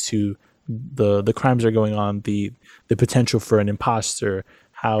relates to the crimes that are going on, the potential for an imposter,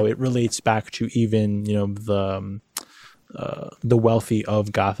 how it relates back to even the wealthy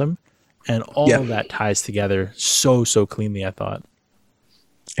of Gotham. And all of that ties together so cleanly, I thought.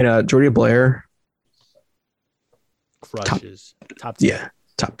 And Jordia Blair crushes. Top tier. Yeah,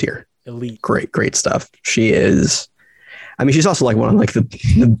 top tier. Elite. Great stuff. She is. I mean, she's also like one of like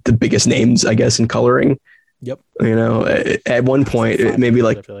the biggest names, I guess, in coloring. Yep. At one point, maybe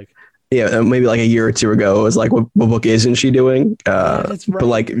like maybe like a year or two ago, it was like, what book isn't she doing? That's right. But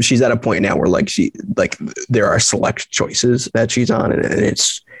like, she's at a point now where like there are select choices that she's on, and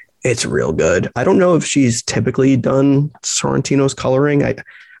it's real good. I don't know if she's typically done Sorrentino's coloring.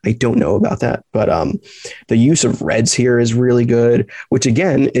 I don't know about that, but the use of reds here is really good, which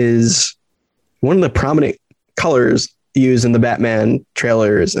again is one of the prominent colors used in the Batman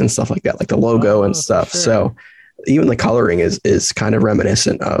trailers and stuff like that, like the logo and stuff. Sure. So even the coloring is kind of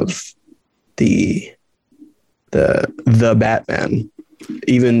reminiscent of the Batman.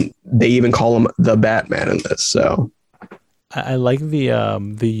 They even call him the Batman in this. So I like the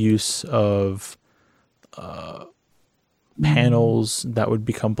use of panels that would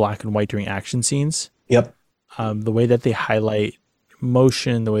become black and white during action scenes. Yep. The way that they highlight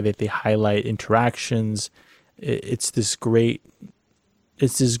motion, the way that they highlight interactions, it's this great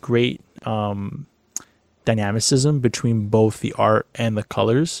dynamicism between both the art and the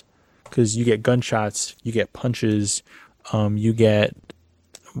colors, because you get gunshots, you get punches, you get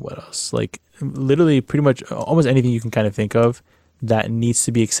what else, like literally pretty much almost anything you can kind of think of that needs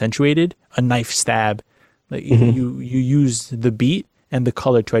to be accentuated, a knife stab, like you use the beat and the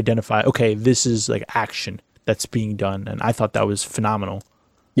color to identify, okay, this is like action that's being done, and I thought that was phenomenal.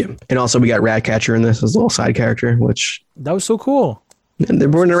 Yeah, and also we got Ratcatcher in this as a little side character, which That was so cool. and they're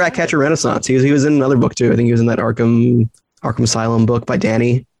born in the Ratcatcher Renaissance. He was in another book too. I think he was in that Arkham Asylum book by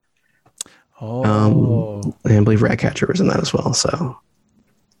Danny. Oh, And I believe Ratcatcher was in that as well. So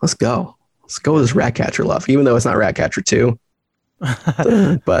let's go with this Ratcatcher love, even though it's not Ratcatcher 2.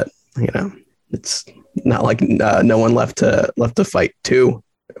 But it's not like no one left to fight 2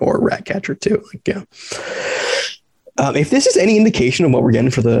 or Ratcatcher 2. Like, yeah. If this is any indication of what we're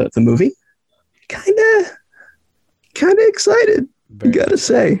getting for the movie, kind of excited. very Gotta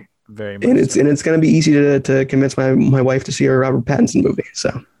say, very much. and it's gonna be easy to convince my wife to see a Robert Pattinson movie.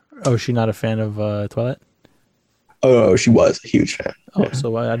 So, Oh, is she not a fan of Twilight? oh, she was a huge fan. Oh, Yeah.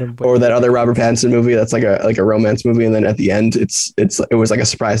 so I don't. Or that other Robert Pattinson movie that's like a romance movie, and then at the end it was like a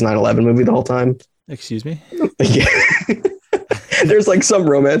surprise 9/11 movie the whole time. Excuse me. Yeah. There's like some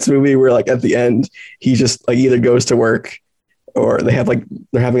romance movie where like at the end he just like either goes to work or they're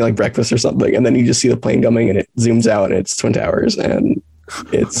having like breakfast or something, and then you just see the plane coming and it zooms out and it's Twin Towers and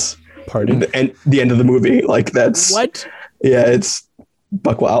it's Pardon? the end of the movie. Like that's What? Yeah, it's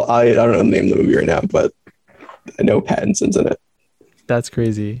Buckwell. I don't know the name of the movie right now, but I know Pattinson's in it. That's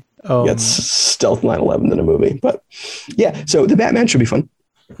crazy. It's stealth 9/11 in a movie, but yeah. So the Batman should be fun.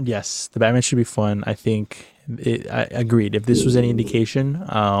 Yes, the Batman should be fun. I think I agreed. If this was any indication,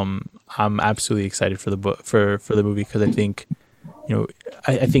 I'm absolutely excited for the book for the movie, because I think,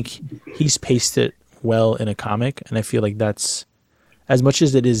 I think he's paced it well in a comic, and I feel like that's, as much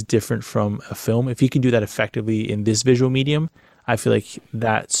as it is different from a film, if he can do that effectively in this visual medium, I feel like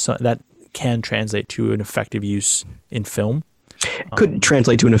that can translate to an effective use in film. Could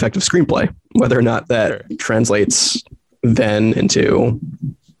translate to an effective screenplay. Whether or not that translates then into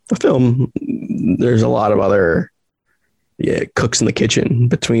a film, there's a lot of other cooks in the kitchen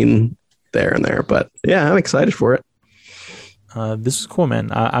between there and there. But yeah, I'm excited for it. This is cool, man.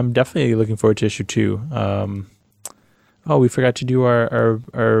 I'm definitely looking forward to issue 2. We forgot to do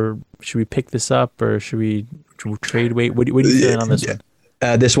our should we pick this up or should we trade weight? What are you feeling on this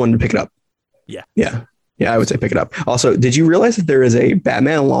one? This one, pick it up. Yeah. I would say pick it up. Also, did you realize that there is a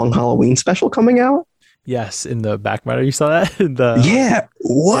Batman Long Halloween special coming out? Yes, in the back matter, you saw that? Yeah.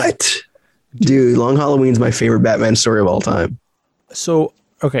 What? Dude, Long Halloween's my favorite Batman story of all time. So,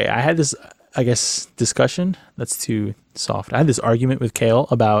 okay, I had this, I guess, discussion. That's too soft. I had this argument with Kale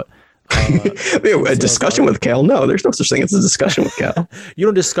about... a discussion with Kale? No, there's no such thing as a discussion with Kale. You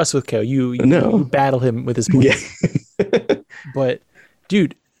don't discuss with Kale. You battle him with his points. Yeah. But,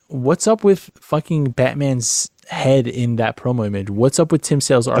 dude, what's up with fucking Batman's head in that promo image? What's up with Tim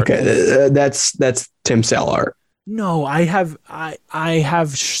Sale's art? Okay, that's Tim Sale art. No, I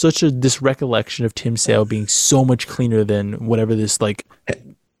have such this recollection of Tim Sale being so much cleaner than whatever this like.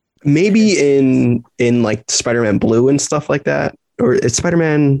 Maybe in like Spider-Man Blue and stuff like that, or it's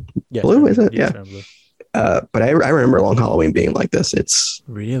Spider-Man Blue, is it? Yeah. But I remember Long Halloween being like this. It's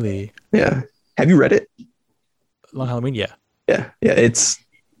really, yeah. Have you read it? Long Halloween, yeah. It's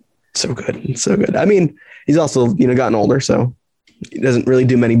so good. It's so good. I mean, he's also gotten older, so he doesn't really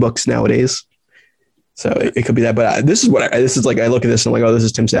do many books nowadays. So it could be that. But this is like I look at this and I'm like, oh, this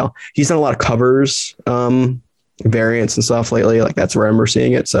is Tim Sale. He's done a lot of covers, variants and stuff lately. Like that's where I remember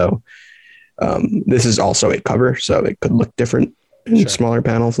seeing it. So this is also a cover, so it could look different in smaller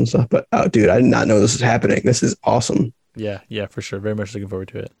panels and stuff. But oh, dude, I did not know this was happening. This is awesome. Yeah, for sure. Very much looking forward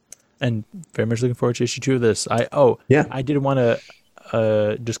to it, and very much looking forward to issue 2 of this. I did want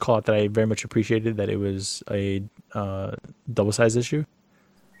to just call out that I very much appreciated that it was a double-sized issue.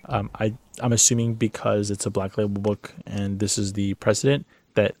 I'm assuming because it's a Black Label book and this is the precedent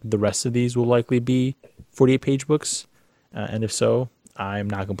that the rest of these will likely be 48-page books, and if so, I'm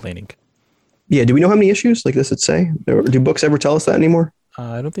not complaining. Yeah, do we know how many issues like this would say? Do books ever tell us that anymore?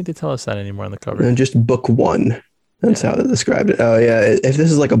 I don't think they tell us that anymore on the cover. And just book 1. That's how they described it. Oh yeah, if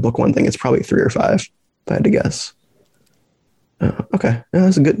this is like a book 1 thing, it's probably 3 or 5. If I had to guess. Okay,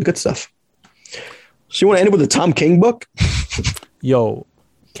 that's good stuff. So you want to end it with a Tom King book? Yo,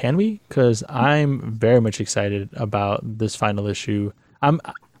 can we? Because I'm very much excited about this final issue.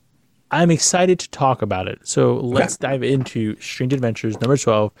 I'm excited to talk about it. So let's dive into Strange Adventures number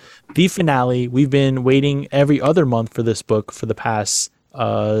 12, the finale. We've been waiting every other month for this book for the past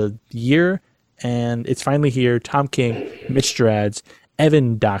year, and it's finally here. Tom King, Mitch Gerads,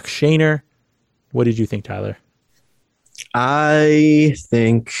 Evan Doc Shaner. What did you think, Tyler? I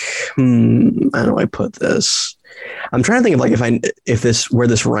think, how do I put this? I'm trying to think of like where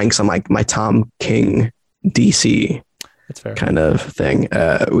this ranks on like my Tom King DC That's fair. kind of thing.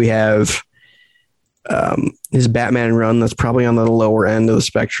 We have his Batman run that's probably on the lower end of the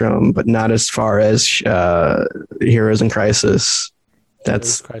spectrum, but not as far as Heroes in Crisis.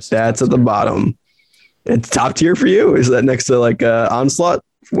 That's at the bottom. It's top tier for you. Is that next to like Onslaught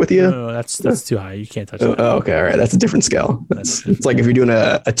with you? No, that's too high. You can't touch that. Oh, okay, all right. That's a different scale. It's like if you're doing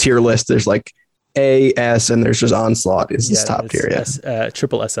a tier list, there's like A, S, and there's just Onslaught. Is this top tier? Yeah,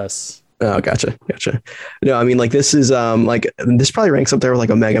 triple SS. Oh, gotcha. No, I mean, like this is like this probably ranks up there with like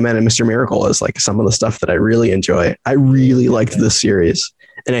Omega Man and Mr. Miracle as like some of the stuff that I really enjoy. I really liked this series,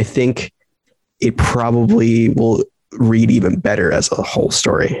 and I think it probably will read even better as a whole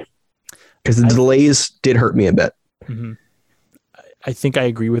story because the delays did hurt me a bit. Mm-hmm. I think I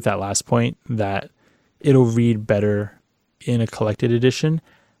agree with that last point that it'll read better in a collected edition.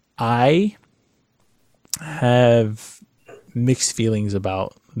 I have mixed feelings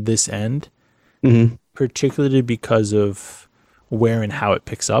about this end, particularly because of where and how it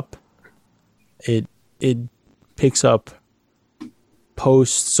picks up. It picks up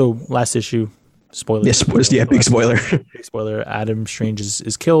post. So last issue, spoiler. Yes, big spoiler. Big spoiler. Adam Strange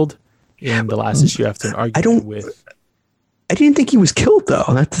is killed in the last issue after an argument with. I didn't think he was killed though.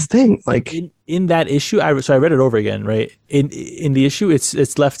 That's the thing. Like in that issue, I read it over again. Right in the issue,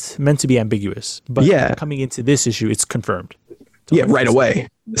 it's left meant to be ambiguous, but coming into this issue, it's confirmed. Yeah, right away.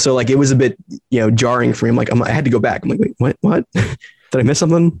 So like it was a bit jarring for me. I'm like I had to go back. I'm like, wait, what? Did I miss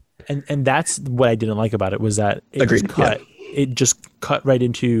something? And that's what I didn't like about it was that it just cut right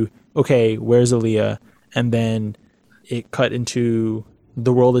into okay, where's Aaliyah, and then it cut into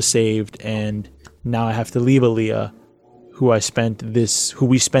the world is saved, and now I have to leave Aaliyah, who we spent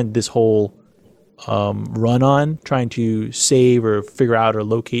this whole run on trying to save or figure out or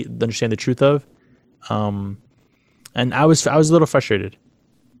locate, understand the truth of. And I was a little frustrated.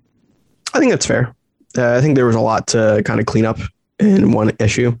 I think that's fair. I think there was a lot to kind of clean up in one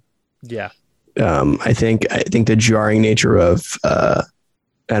issue. Yeah. I think the jarring nature of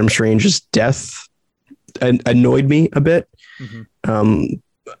Adam Strange's death annoyed me a bit. Mm-hmm.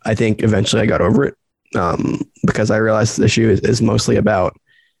 I think eventually I got over it. Because I realized this issue is mostly about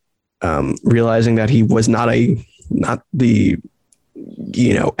realizing that he was not the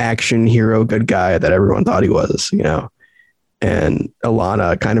action hero good guy that everyone thought he was, and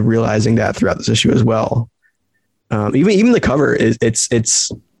Alana kind of realizing that throughout this issue as well. Even the cover it's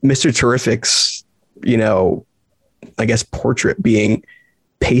Mr. Terrific's I guess portrait being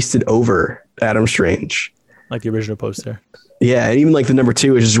pasted over Adam Strange, like the original poster. Yeah, and even like the number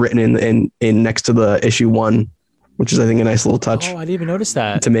 2 is just written in next to the issue 1, which is I think a nice little touch. Oh, I didn't even notice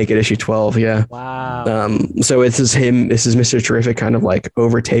that. To make it issue 12, yeah. Wow. So this is Mr. Terrific kind of like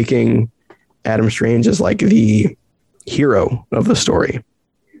overtaking Adam Strange as like the hero of the story.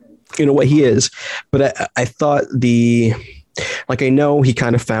 In a way he is. But I thought I know he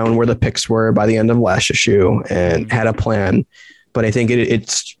kind of found where the picks were by the end of last issue and had a plan, but I think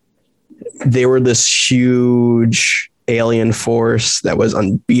they were this huge alien force that was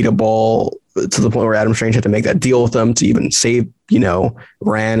unbeatable to the point where Adam Strange had to make that deal with them to even save,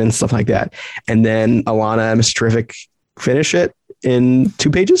 Ran and stuff like that. And then Alana and Mr. Terrific finish it in 2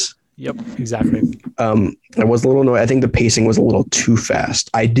 pages. Yep, exactly. I was a little annoyed. I think the pacing was a little too fast.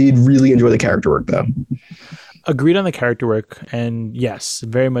 I did really enjoy the character work though. Agreed on the character work. And yes,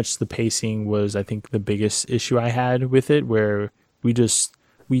 very much the pacing was, I think, the biggest issue I had with it, where we just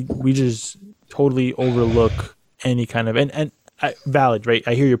totally overlook any kind of and valid, right?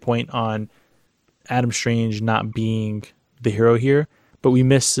 I hear your point on Adam Strange not being the hero here, but we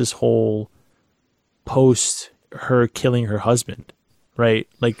missed this whole post her killing her husband, right?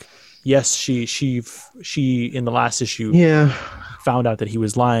 Like, yes, she in the last issue, found out that he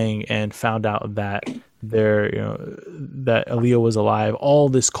was lying and found out that that Aaliyah was alive. All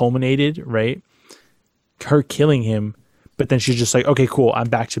this culminated, right? Her killing him, but then she's just like, okay, cool, I'm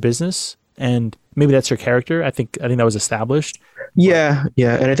back to business. And maybe that's her character. I think that was established. Yeah.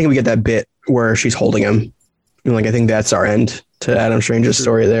 And I think we get that bit where she's holding him. Like, I think that's our end to Adam Strange's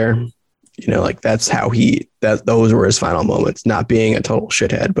story there. Like that's how those were his final moments, not being a total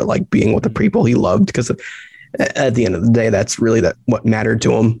shithead, but like being with the people he loved. Because at the end of the day, that's really what mattered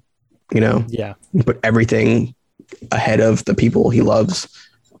to him. Yeah. He put everything ahead of the people he loves,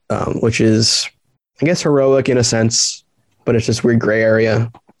 which is, I guess, heroic in a sense, but it's this weird gray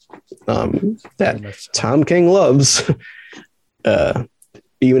area that Tom King loves.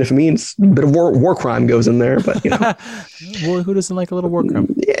 even if it means a bit of war crime goes in there. But Well, who doesn't like a little war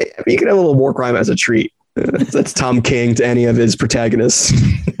crime? Yeah, I mean, you can have a little war crime as a treat. That's Tom King to any of his protagonists.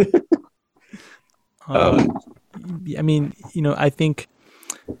 I mean, I think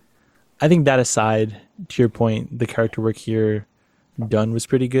that aside, to your point, the character work here done was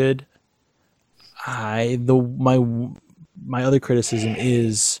pretty good. My other criticism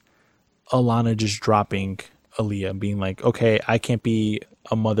is Alana just dropping Aaliyah, being like, okay, I can't be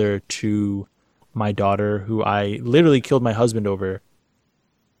a mother to my daughter who I literally killed my husband over,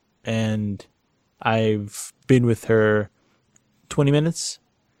 and I've been with her 20 minutes.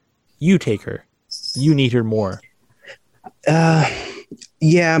 You take her. You need her more.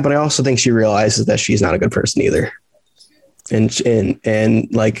 Yeah, but I also think she realizes that she's not a good person either.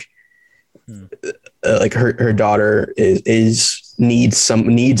 And like her daughter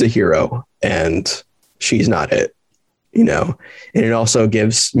needs a hero, and she's not it, and it also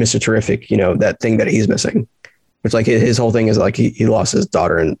gives Mr. Terrific, that thing that he's missing, which like his whole thing is like he lost his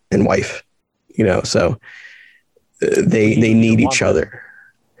daughter and wife, so they need each other.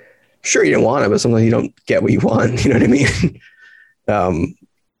 Sure, you don't want it, but sometimes you don't get what you want. You know what I mean?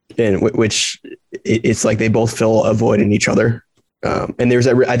 And which it's like they both fill a void in each other. And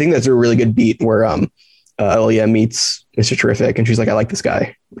I think that's a really good beat where Aaliyah meets Mr. Terrific, and she's like, I like this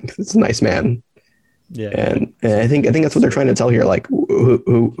guy. It's a nice man. Yeah. And I think that's what they're trying to tell here. Like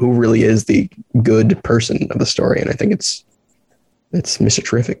who really is the good person of the story. And I think it's Mr.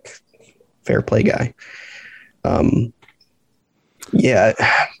 Terrific, fair play guy. Yeah.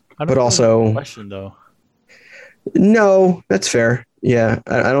 But also question though. No, that's fair. Yeah.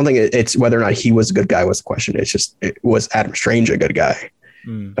 I don't think it's whether or not he was a good guy was the question. It's just, was Adam Strange a good guy?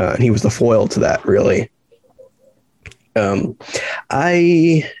 And he was the foil to that, really.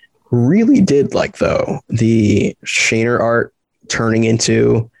 I really did like, though, the Shaner art turning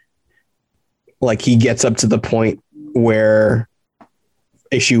into, like, he gets up to the point where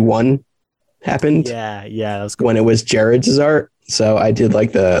issue 1 happened. Yeah, that was cool. When it was Jared's art. So I did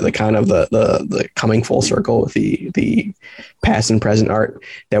like the kind of the coming full circle with the past and present art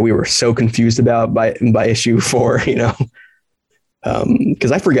that we were so confused about by issue 4,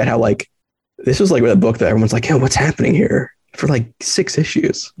 because I forget how, like, this was like a book that everyone's like, what's happening here for like 6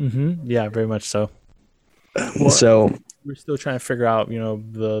 issues. Mm-hmm. Yeah, very much so. So we're still trying to figure out,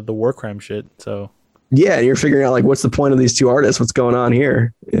 the war crime shit. So yeah, you're figuring out like what's the point of these 2 artists? What's going on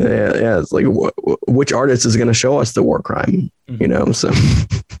here? Yeah. It's like which artist is going to show us the war crime? Mm-hmm. So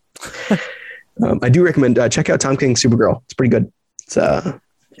I do recommend check out Tom King's Supergirl. It's pretty good. It's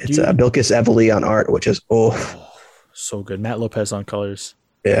Bilquis Evely on art, which is so good. Matt Lopez on colors.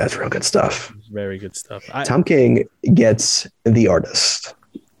 Yeah, it's real good stuff. Very good stuff. Tom King gets the artist.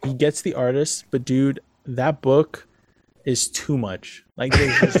 He gets the artist, but dude, that book is too much. Like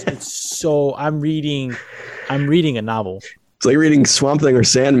it's so I'm reading a novel. It's like reading Swamp Thing or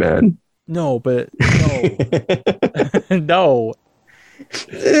Sandman. No, but no. No.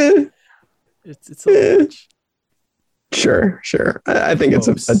 It's so much. Sure. I think it's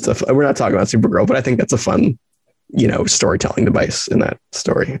a we're not talking about Supergirl, but I think that's a fun, storytelling device in that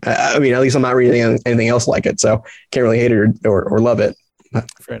story. I mean, at least I'm not reading anything else like it, so can't really hate it or love it.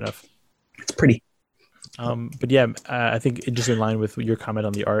 Fair enough. It's pretty. But yeah, I think just in line with your comment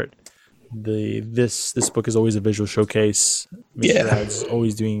on the art, this book is always a visual showcase. Mr. Rad's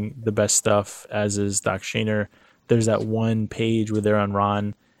always doing the best stuff, as is Doc Shaner. There's that one page where they're on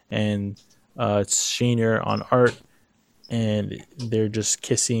Ron, and it's Shaner on art, and they're just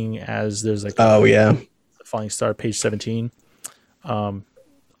kissing as there's like a falling star, page 17.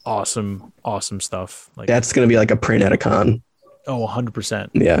 Awesome stuff. Like that's gonna be like a print at a con. 100%.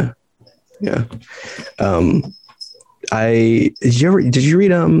 Yeah. Did you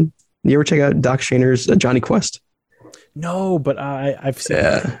read you ever check out Doc Shaner's Johnny Quest? No, but I've seen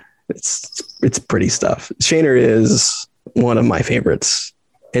it. It's pretty stuff. Shaner is one of my favorites,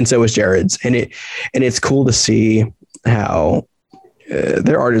 and so is Jared's, and it's cool to see how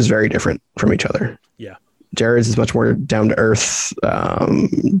their art is very different from each other. Yeah. Jared's is much more down to earth,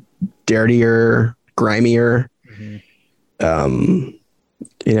 dirtier, grimier. Mm-hmm.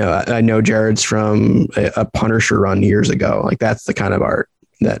 I know Jared's from a Punisher run years ago. Like that's the kind of art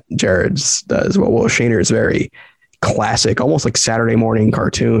that Jared's does. Well, Shaner is very classic, almost like Saturday morning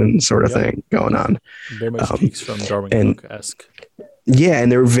cartoon sort of thing going on. Very much speaks from Darwin Cook-esque. Yeah,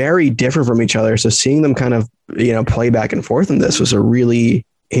 and they're very different from each other. So seeing them kind of, play back and forth in this was a really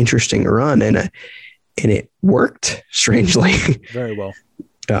interesting run, and it worked strangely. Very well.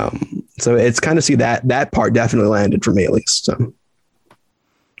 So it's kind of see that part definitely landed for me at least. So.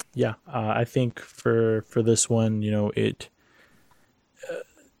 Yeah, I think for this one,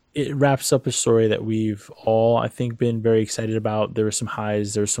 it wraps up a story that we've all, I think, been very excited about. There were some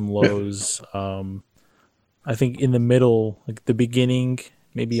highs, there were some lows. I think in the middle, like the beginning,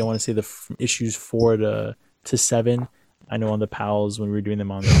 maybe I want to say from issues 4 to 7. I know on the pals when we were doing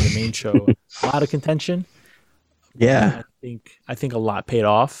them on the main show, a lot of contention. Yeah. I think a lot paid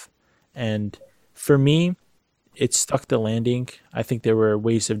off, and for me, it stuck the landing. I think there were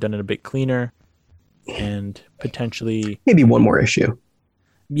ways to have done it a bit cleaner, and potentially Maybe one more issue.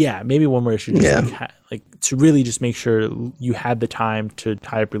 yeah, maybe one more issue. Just like to really just make sure you had the time to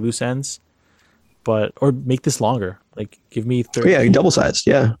tie up your loose ends, or make this longer. Like give me 30. Yeah, double sized.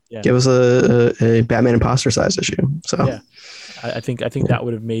 Yeah. Give us a Batman Imposter size issue. So yeah, I think that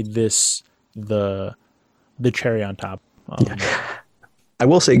would have made this the cherry on top. I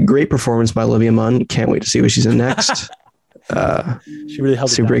will say, great performance by Olivia Munn. Can't wait to see what she's in next. She really held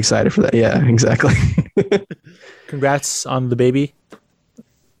it super down. Excited for that. Yeah, exactly. Congrats on the baby.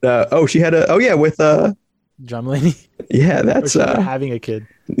 She had with John Mulaney. Yeah, that's having a kid.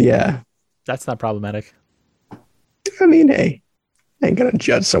 Yeah, that's not problematic. I mean, hey, I ain't gonna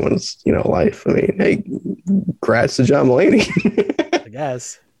judge someone's life. I mean, hey, congrats to John Mulaney. I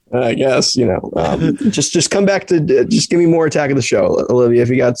guess just come back to just give me more Attack of the Show, Olivia.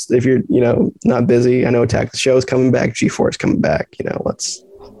 If you're not busy, I know Attack of the Show is coming back, G4 is coming back. Let's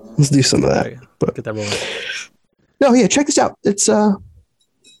do some of that. But get that rolling. No, yeah, check this out. It's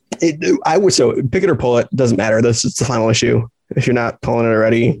I would pick it or pull it. Doesn't matter. This is the final issue. If you're not pulling it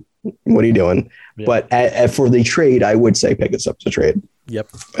already, what are you doing? Yeah. But for the trade, I would say pick this up to trade.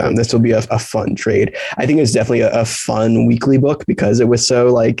 Yep. This will be a fun trade. I think it's definitely a fun weekly book because it was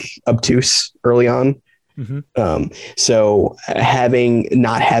so obtuse early on. Mm-hmm. So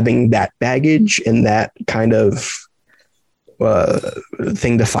not having that baggage and that kind of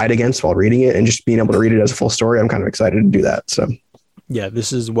thing to fight against while reading it and just being able to read it as a full story, I'm kind of excited to do that. So yeah,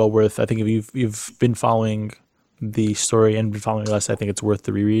 this is well worth. I think if you've been following the story and been following us, I think it's worth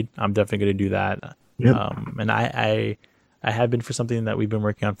the reread. I'm definitely going to do that. Yep. And I have been for something that we've been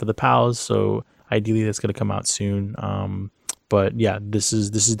working on for the pals. So ideally that's going to come out soon. But yeah, this is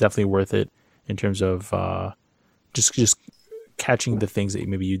definitely worth it in terms of just catching the things that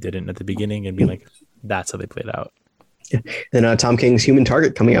maybe you didn't at the beginning and being like, that's how they played out. Yeah. And Tom King's Human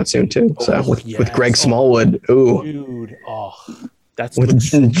Target coming out soon too. So with Greg Smallwood. Ooh, dude. That's with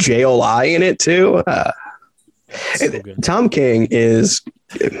JLI in it too. So Tom King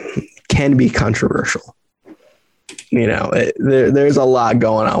can be controversial. There's a lot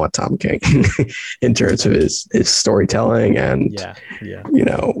going on with Tom King in terms of his storytelling and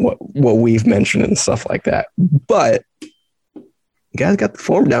what we've mentioned and stuff like that. But guy's got the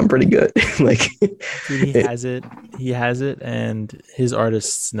form down pretty good. He has it, and his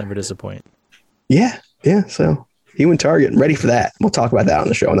artists never disappoint. Yeah. So Human Target, ready for that. We'll talk about that on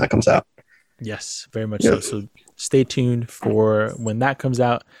the show when that comes out. Yes, very much so. So stay tuned for when that comes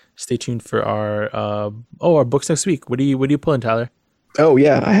out. Stay tuned for our books next week. What are you pulling, Tyler? Oh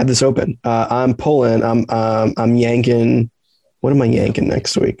yeah, I had this open. I'm pulling. I'm yanking. What am I yanking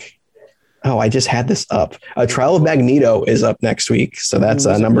next week? Oh, I just had this up. Trial of Magneto is up next week, so that's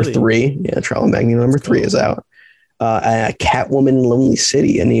number 3. Yeah, Trial of Magneto number 3 is out. Catwoman Lonely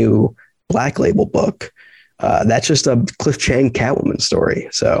City, a new Black Label book. That's just a Cliff Chang Catwoman story.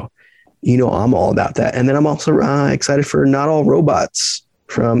 So I'm all about that. And then I'm also excited for Not All Robots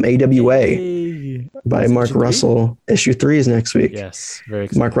from AWA by Mark Russell. Issue 3 is next week. Yes, very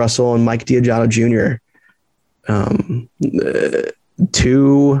excited. Mark Russell and Mike Diaghiato Jr.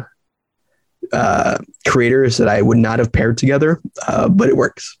 2 creators that I would not have paired together, but it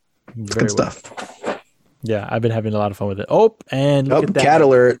works. It's good stuff. Yeah, I've been having a lot of fun with it. Oh, and look at that. Cat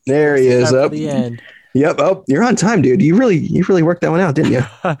alert. There he is. Up the end. Yep. Oh, you're on time, dude. You really worked that one out, didn't you?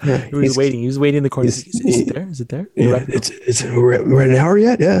 Yeah, he was waiting. He was waiting in the corner. Is it there? Is it there? Yeah, we're at an hour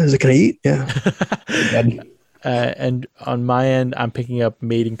yet. Yeah. Is it? Can I eat? Yeah. And on my end, I'm picking up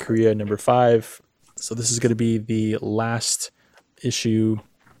Made in Korea number 5. So this is going to be the last issue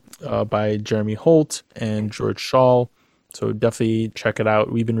by Jeremy Holt and George Shaw. So definitely check it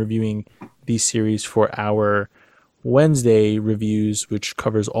out. We've been reviewing these series for our Wednesday reviews, which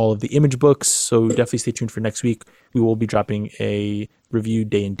covers all of the Image books. So definitely stay tuned for next week. We will be dropping a review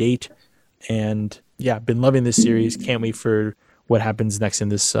day and date. And yeah, been loving this series. Can't wait for what happens next in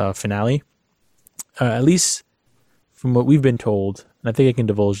this finale. At least from what we've been told, and I think I can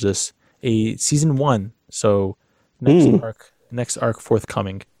divulge this, a season 1. So next arc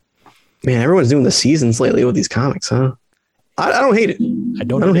forthcoming. Man, everyone's doing the seasons lately with these comics, huh? I don't hate it. I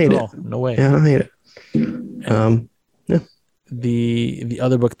don't hate it at all. No way. Yeah, I don't hate it. Yeah. The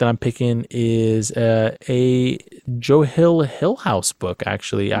other book that I'm picking is a Joe Hill House book.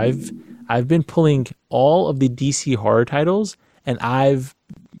 Actually, I've been pulling all of the DC horror titles, and I've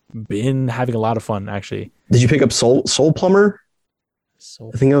been having a lot of fun. Actually, Did you pick up Soul Plumber?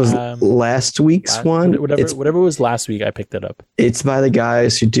 I think it was last week's one. Whatever was last week, I picked it up. It's by the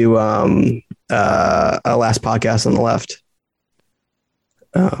guys who do a Last Podcast on the Left,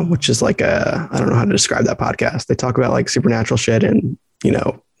 which is like I don't know how to describe that podcast. They talk about like supernatural shit and, you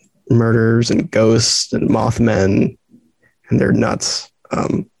know, murders and ghosts and Mothmen, and they're nuts.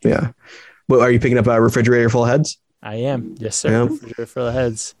 Yeah. Well, are you picking up a Refrigerator Full of Heads? I am. Yes, sir. Yeah. Refrigerator Full of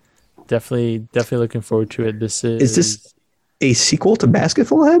Heads. Definitely looking forward to it. This is this a sequel to Basket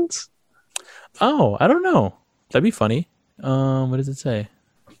Full of Heads? Oh, I don't know. That'd be funny. What does it say?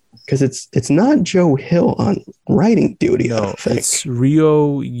 Because it's not Joe Hill on writing duty. No, I don't think. It's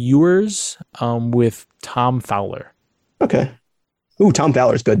Rio Ewers with Tom Fowler. Okay. Ooh, Tom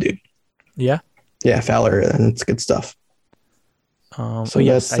Fowler's good, dude. Yeah. Yeah, Fowler. That's good stuff. So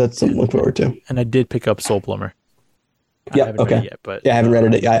yes, that's something to look forward to. And I did pick up Soul Plumber. Yeah. Okay. Read it yet, but I haven't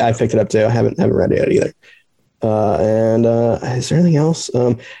read it. I picked it up too. I haven't read it yet either. And is there anything else?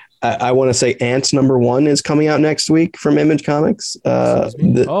 I want to say Ants #1 is coming out next week from Image Comics. Yeah.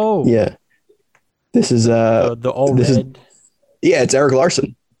 This is the all red. It's Eric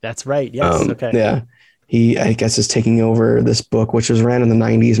Larson. That's right. Yes. Okay. Yeah. He, I guess, is taking over this book, which was ran in the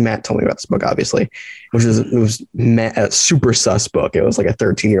 90s. Matt told me about this book, obviously, it was a super sus book. It was like a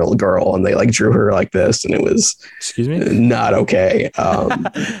 13-year-old girl, and they like drew her like this, and it was not okay.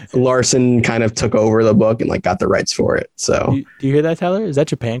 Larson kind of took over the book and like got the rights for it. So do you hear that, Tyler? Is that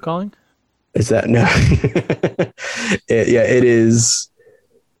Japan calling? Is that no? It is.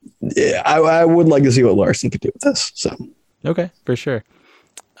 Yeah, I would like to see what Larson could do with this. So okay, for sure.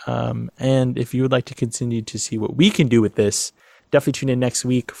 And if you would like to continue to see what we can do with this, definitely tune in next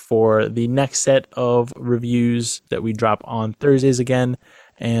week for the next set of reviews that we drop on Thursdays again.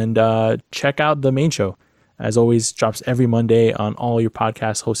 And check out the main show. As always, drops every Monday on all your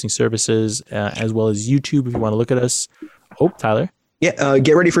podcast hosting services, as well as YouTube if you want to look at us. Oh, Tyler. Yeah,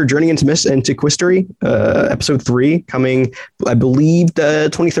 get ready for Journey into Quistery, episode 3, coming, I believe,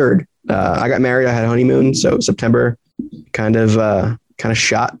 the 23rd. I got married. I had a honeymoon, so September kind of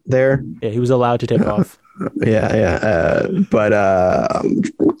shot there. Yeah, he was allowed to take off. But I'm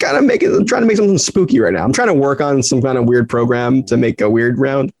trying to make something spooky right now. I'm trying to work on some kind of weird program to make a weird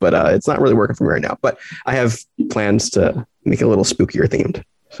round, but it's not really working for me right now. But I have plans to make it a little spookier themed.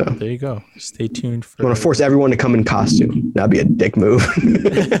 So there you go. Stay tuned. I'm going to force everyone to come in costume. That'd be a dick move.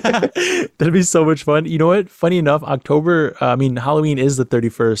 That'd be so much fun. You know what? Funny enough, Halloween is the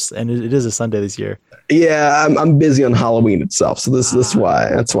 31st, and it is a Sunday this year. Yeah, I'm busy on Halloween itself. So that's why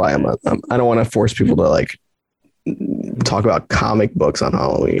I don't want to force people to like talk about comic books on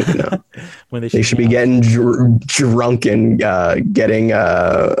Halloween. You know? When they should be getting drunk and getting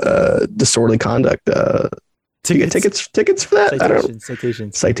disorderly conduct. Tickets for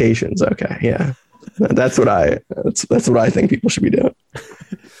that. Citations. Okay, yeah, that's what I think people should be doing.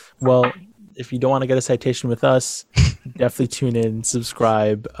 Well, if you don't want to get a citation with us, definitely tune in,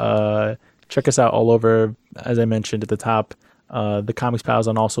 subscribe, check us out all over. As I mentioned at the top, the Comics Pals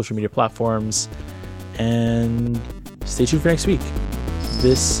on all social media platforms, and stay tuned for next week.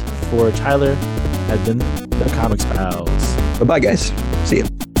 This for Tyler has been the Comics Pals. Bye, guys. See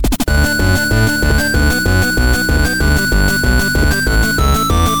you.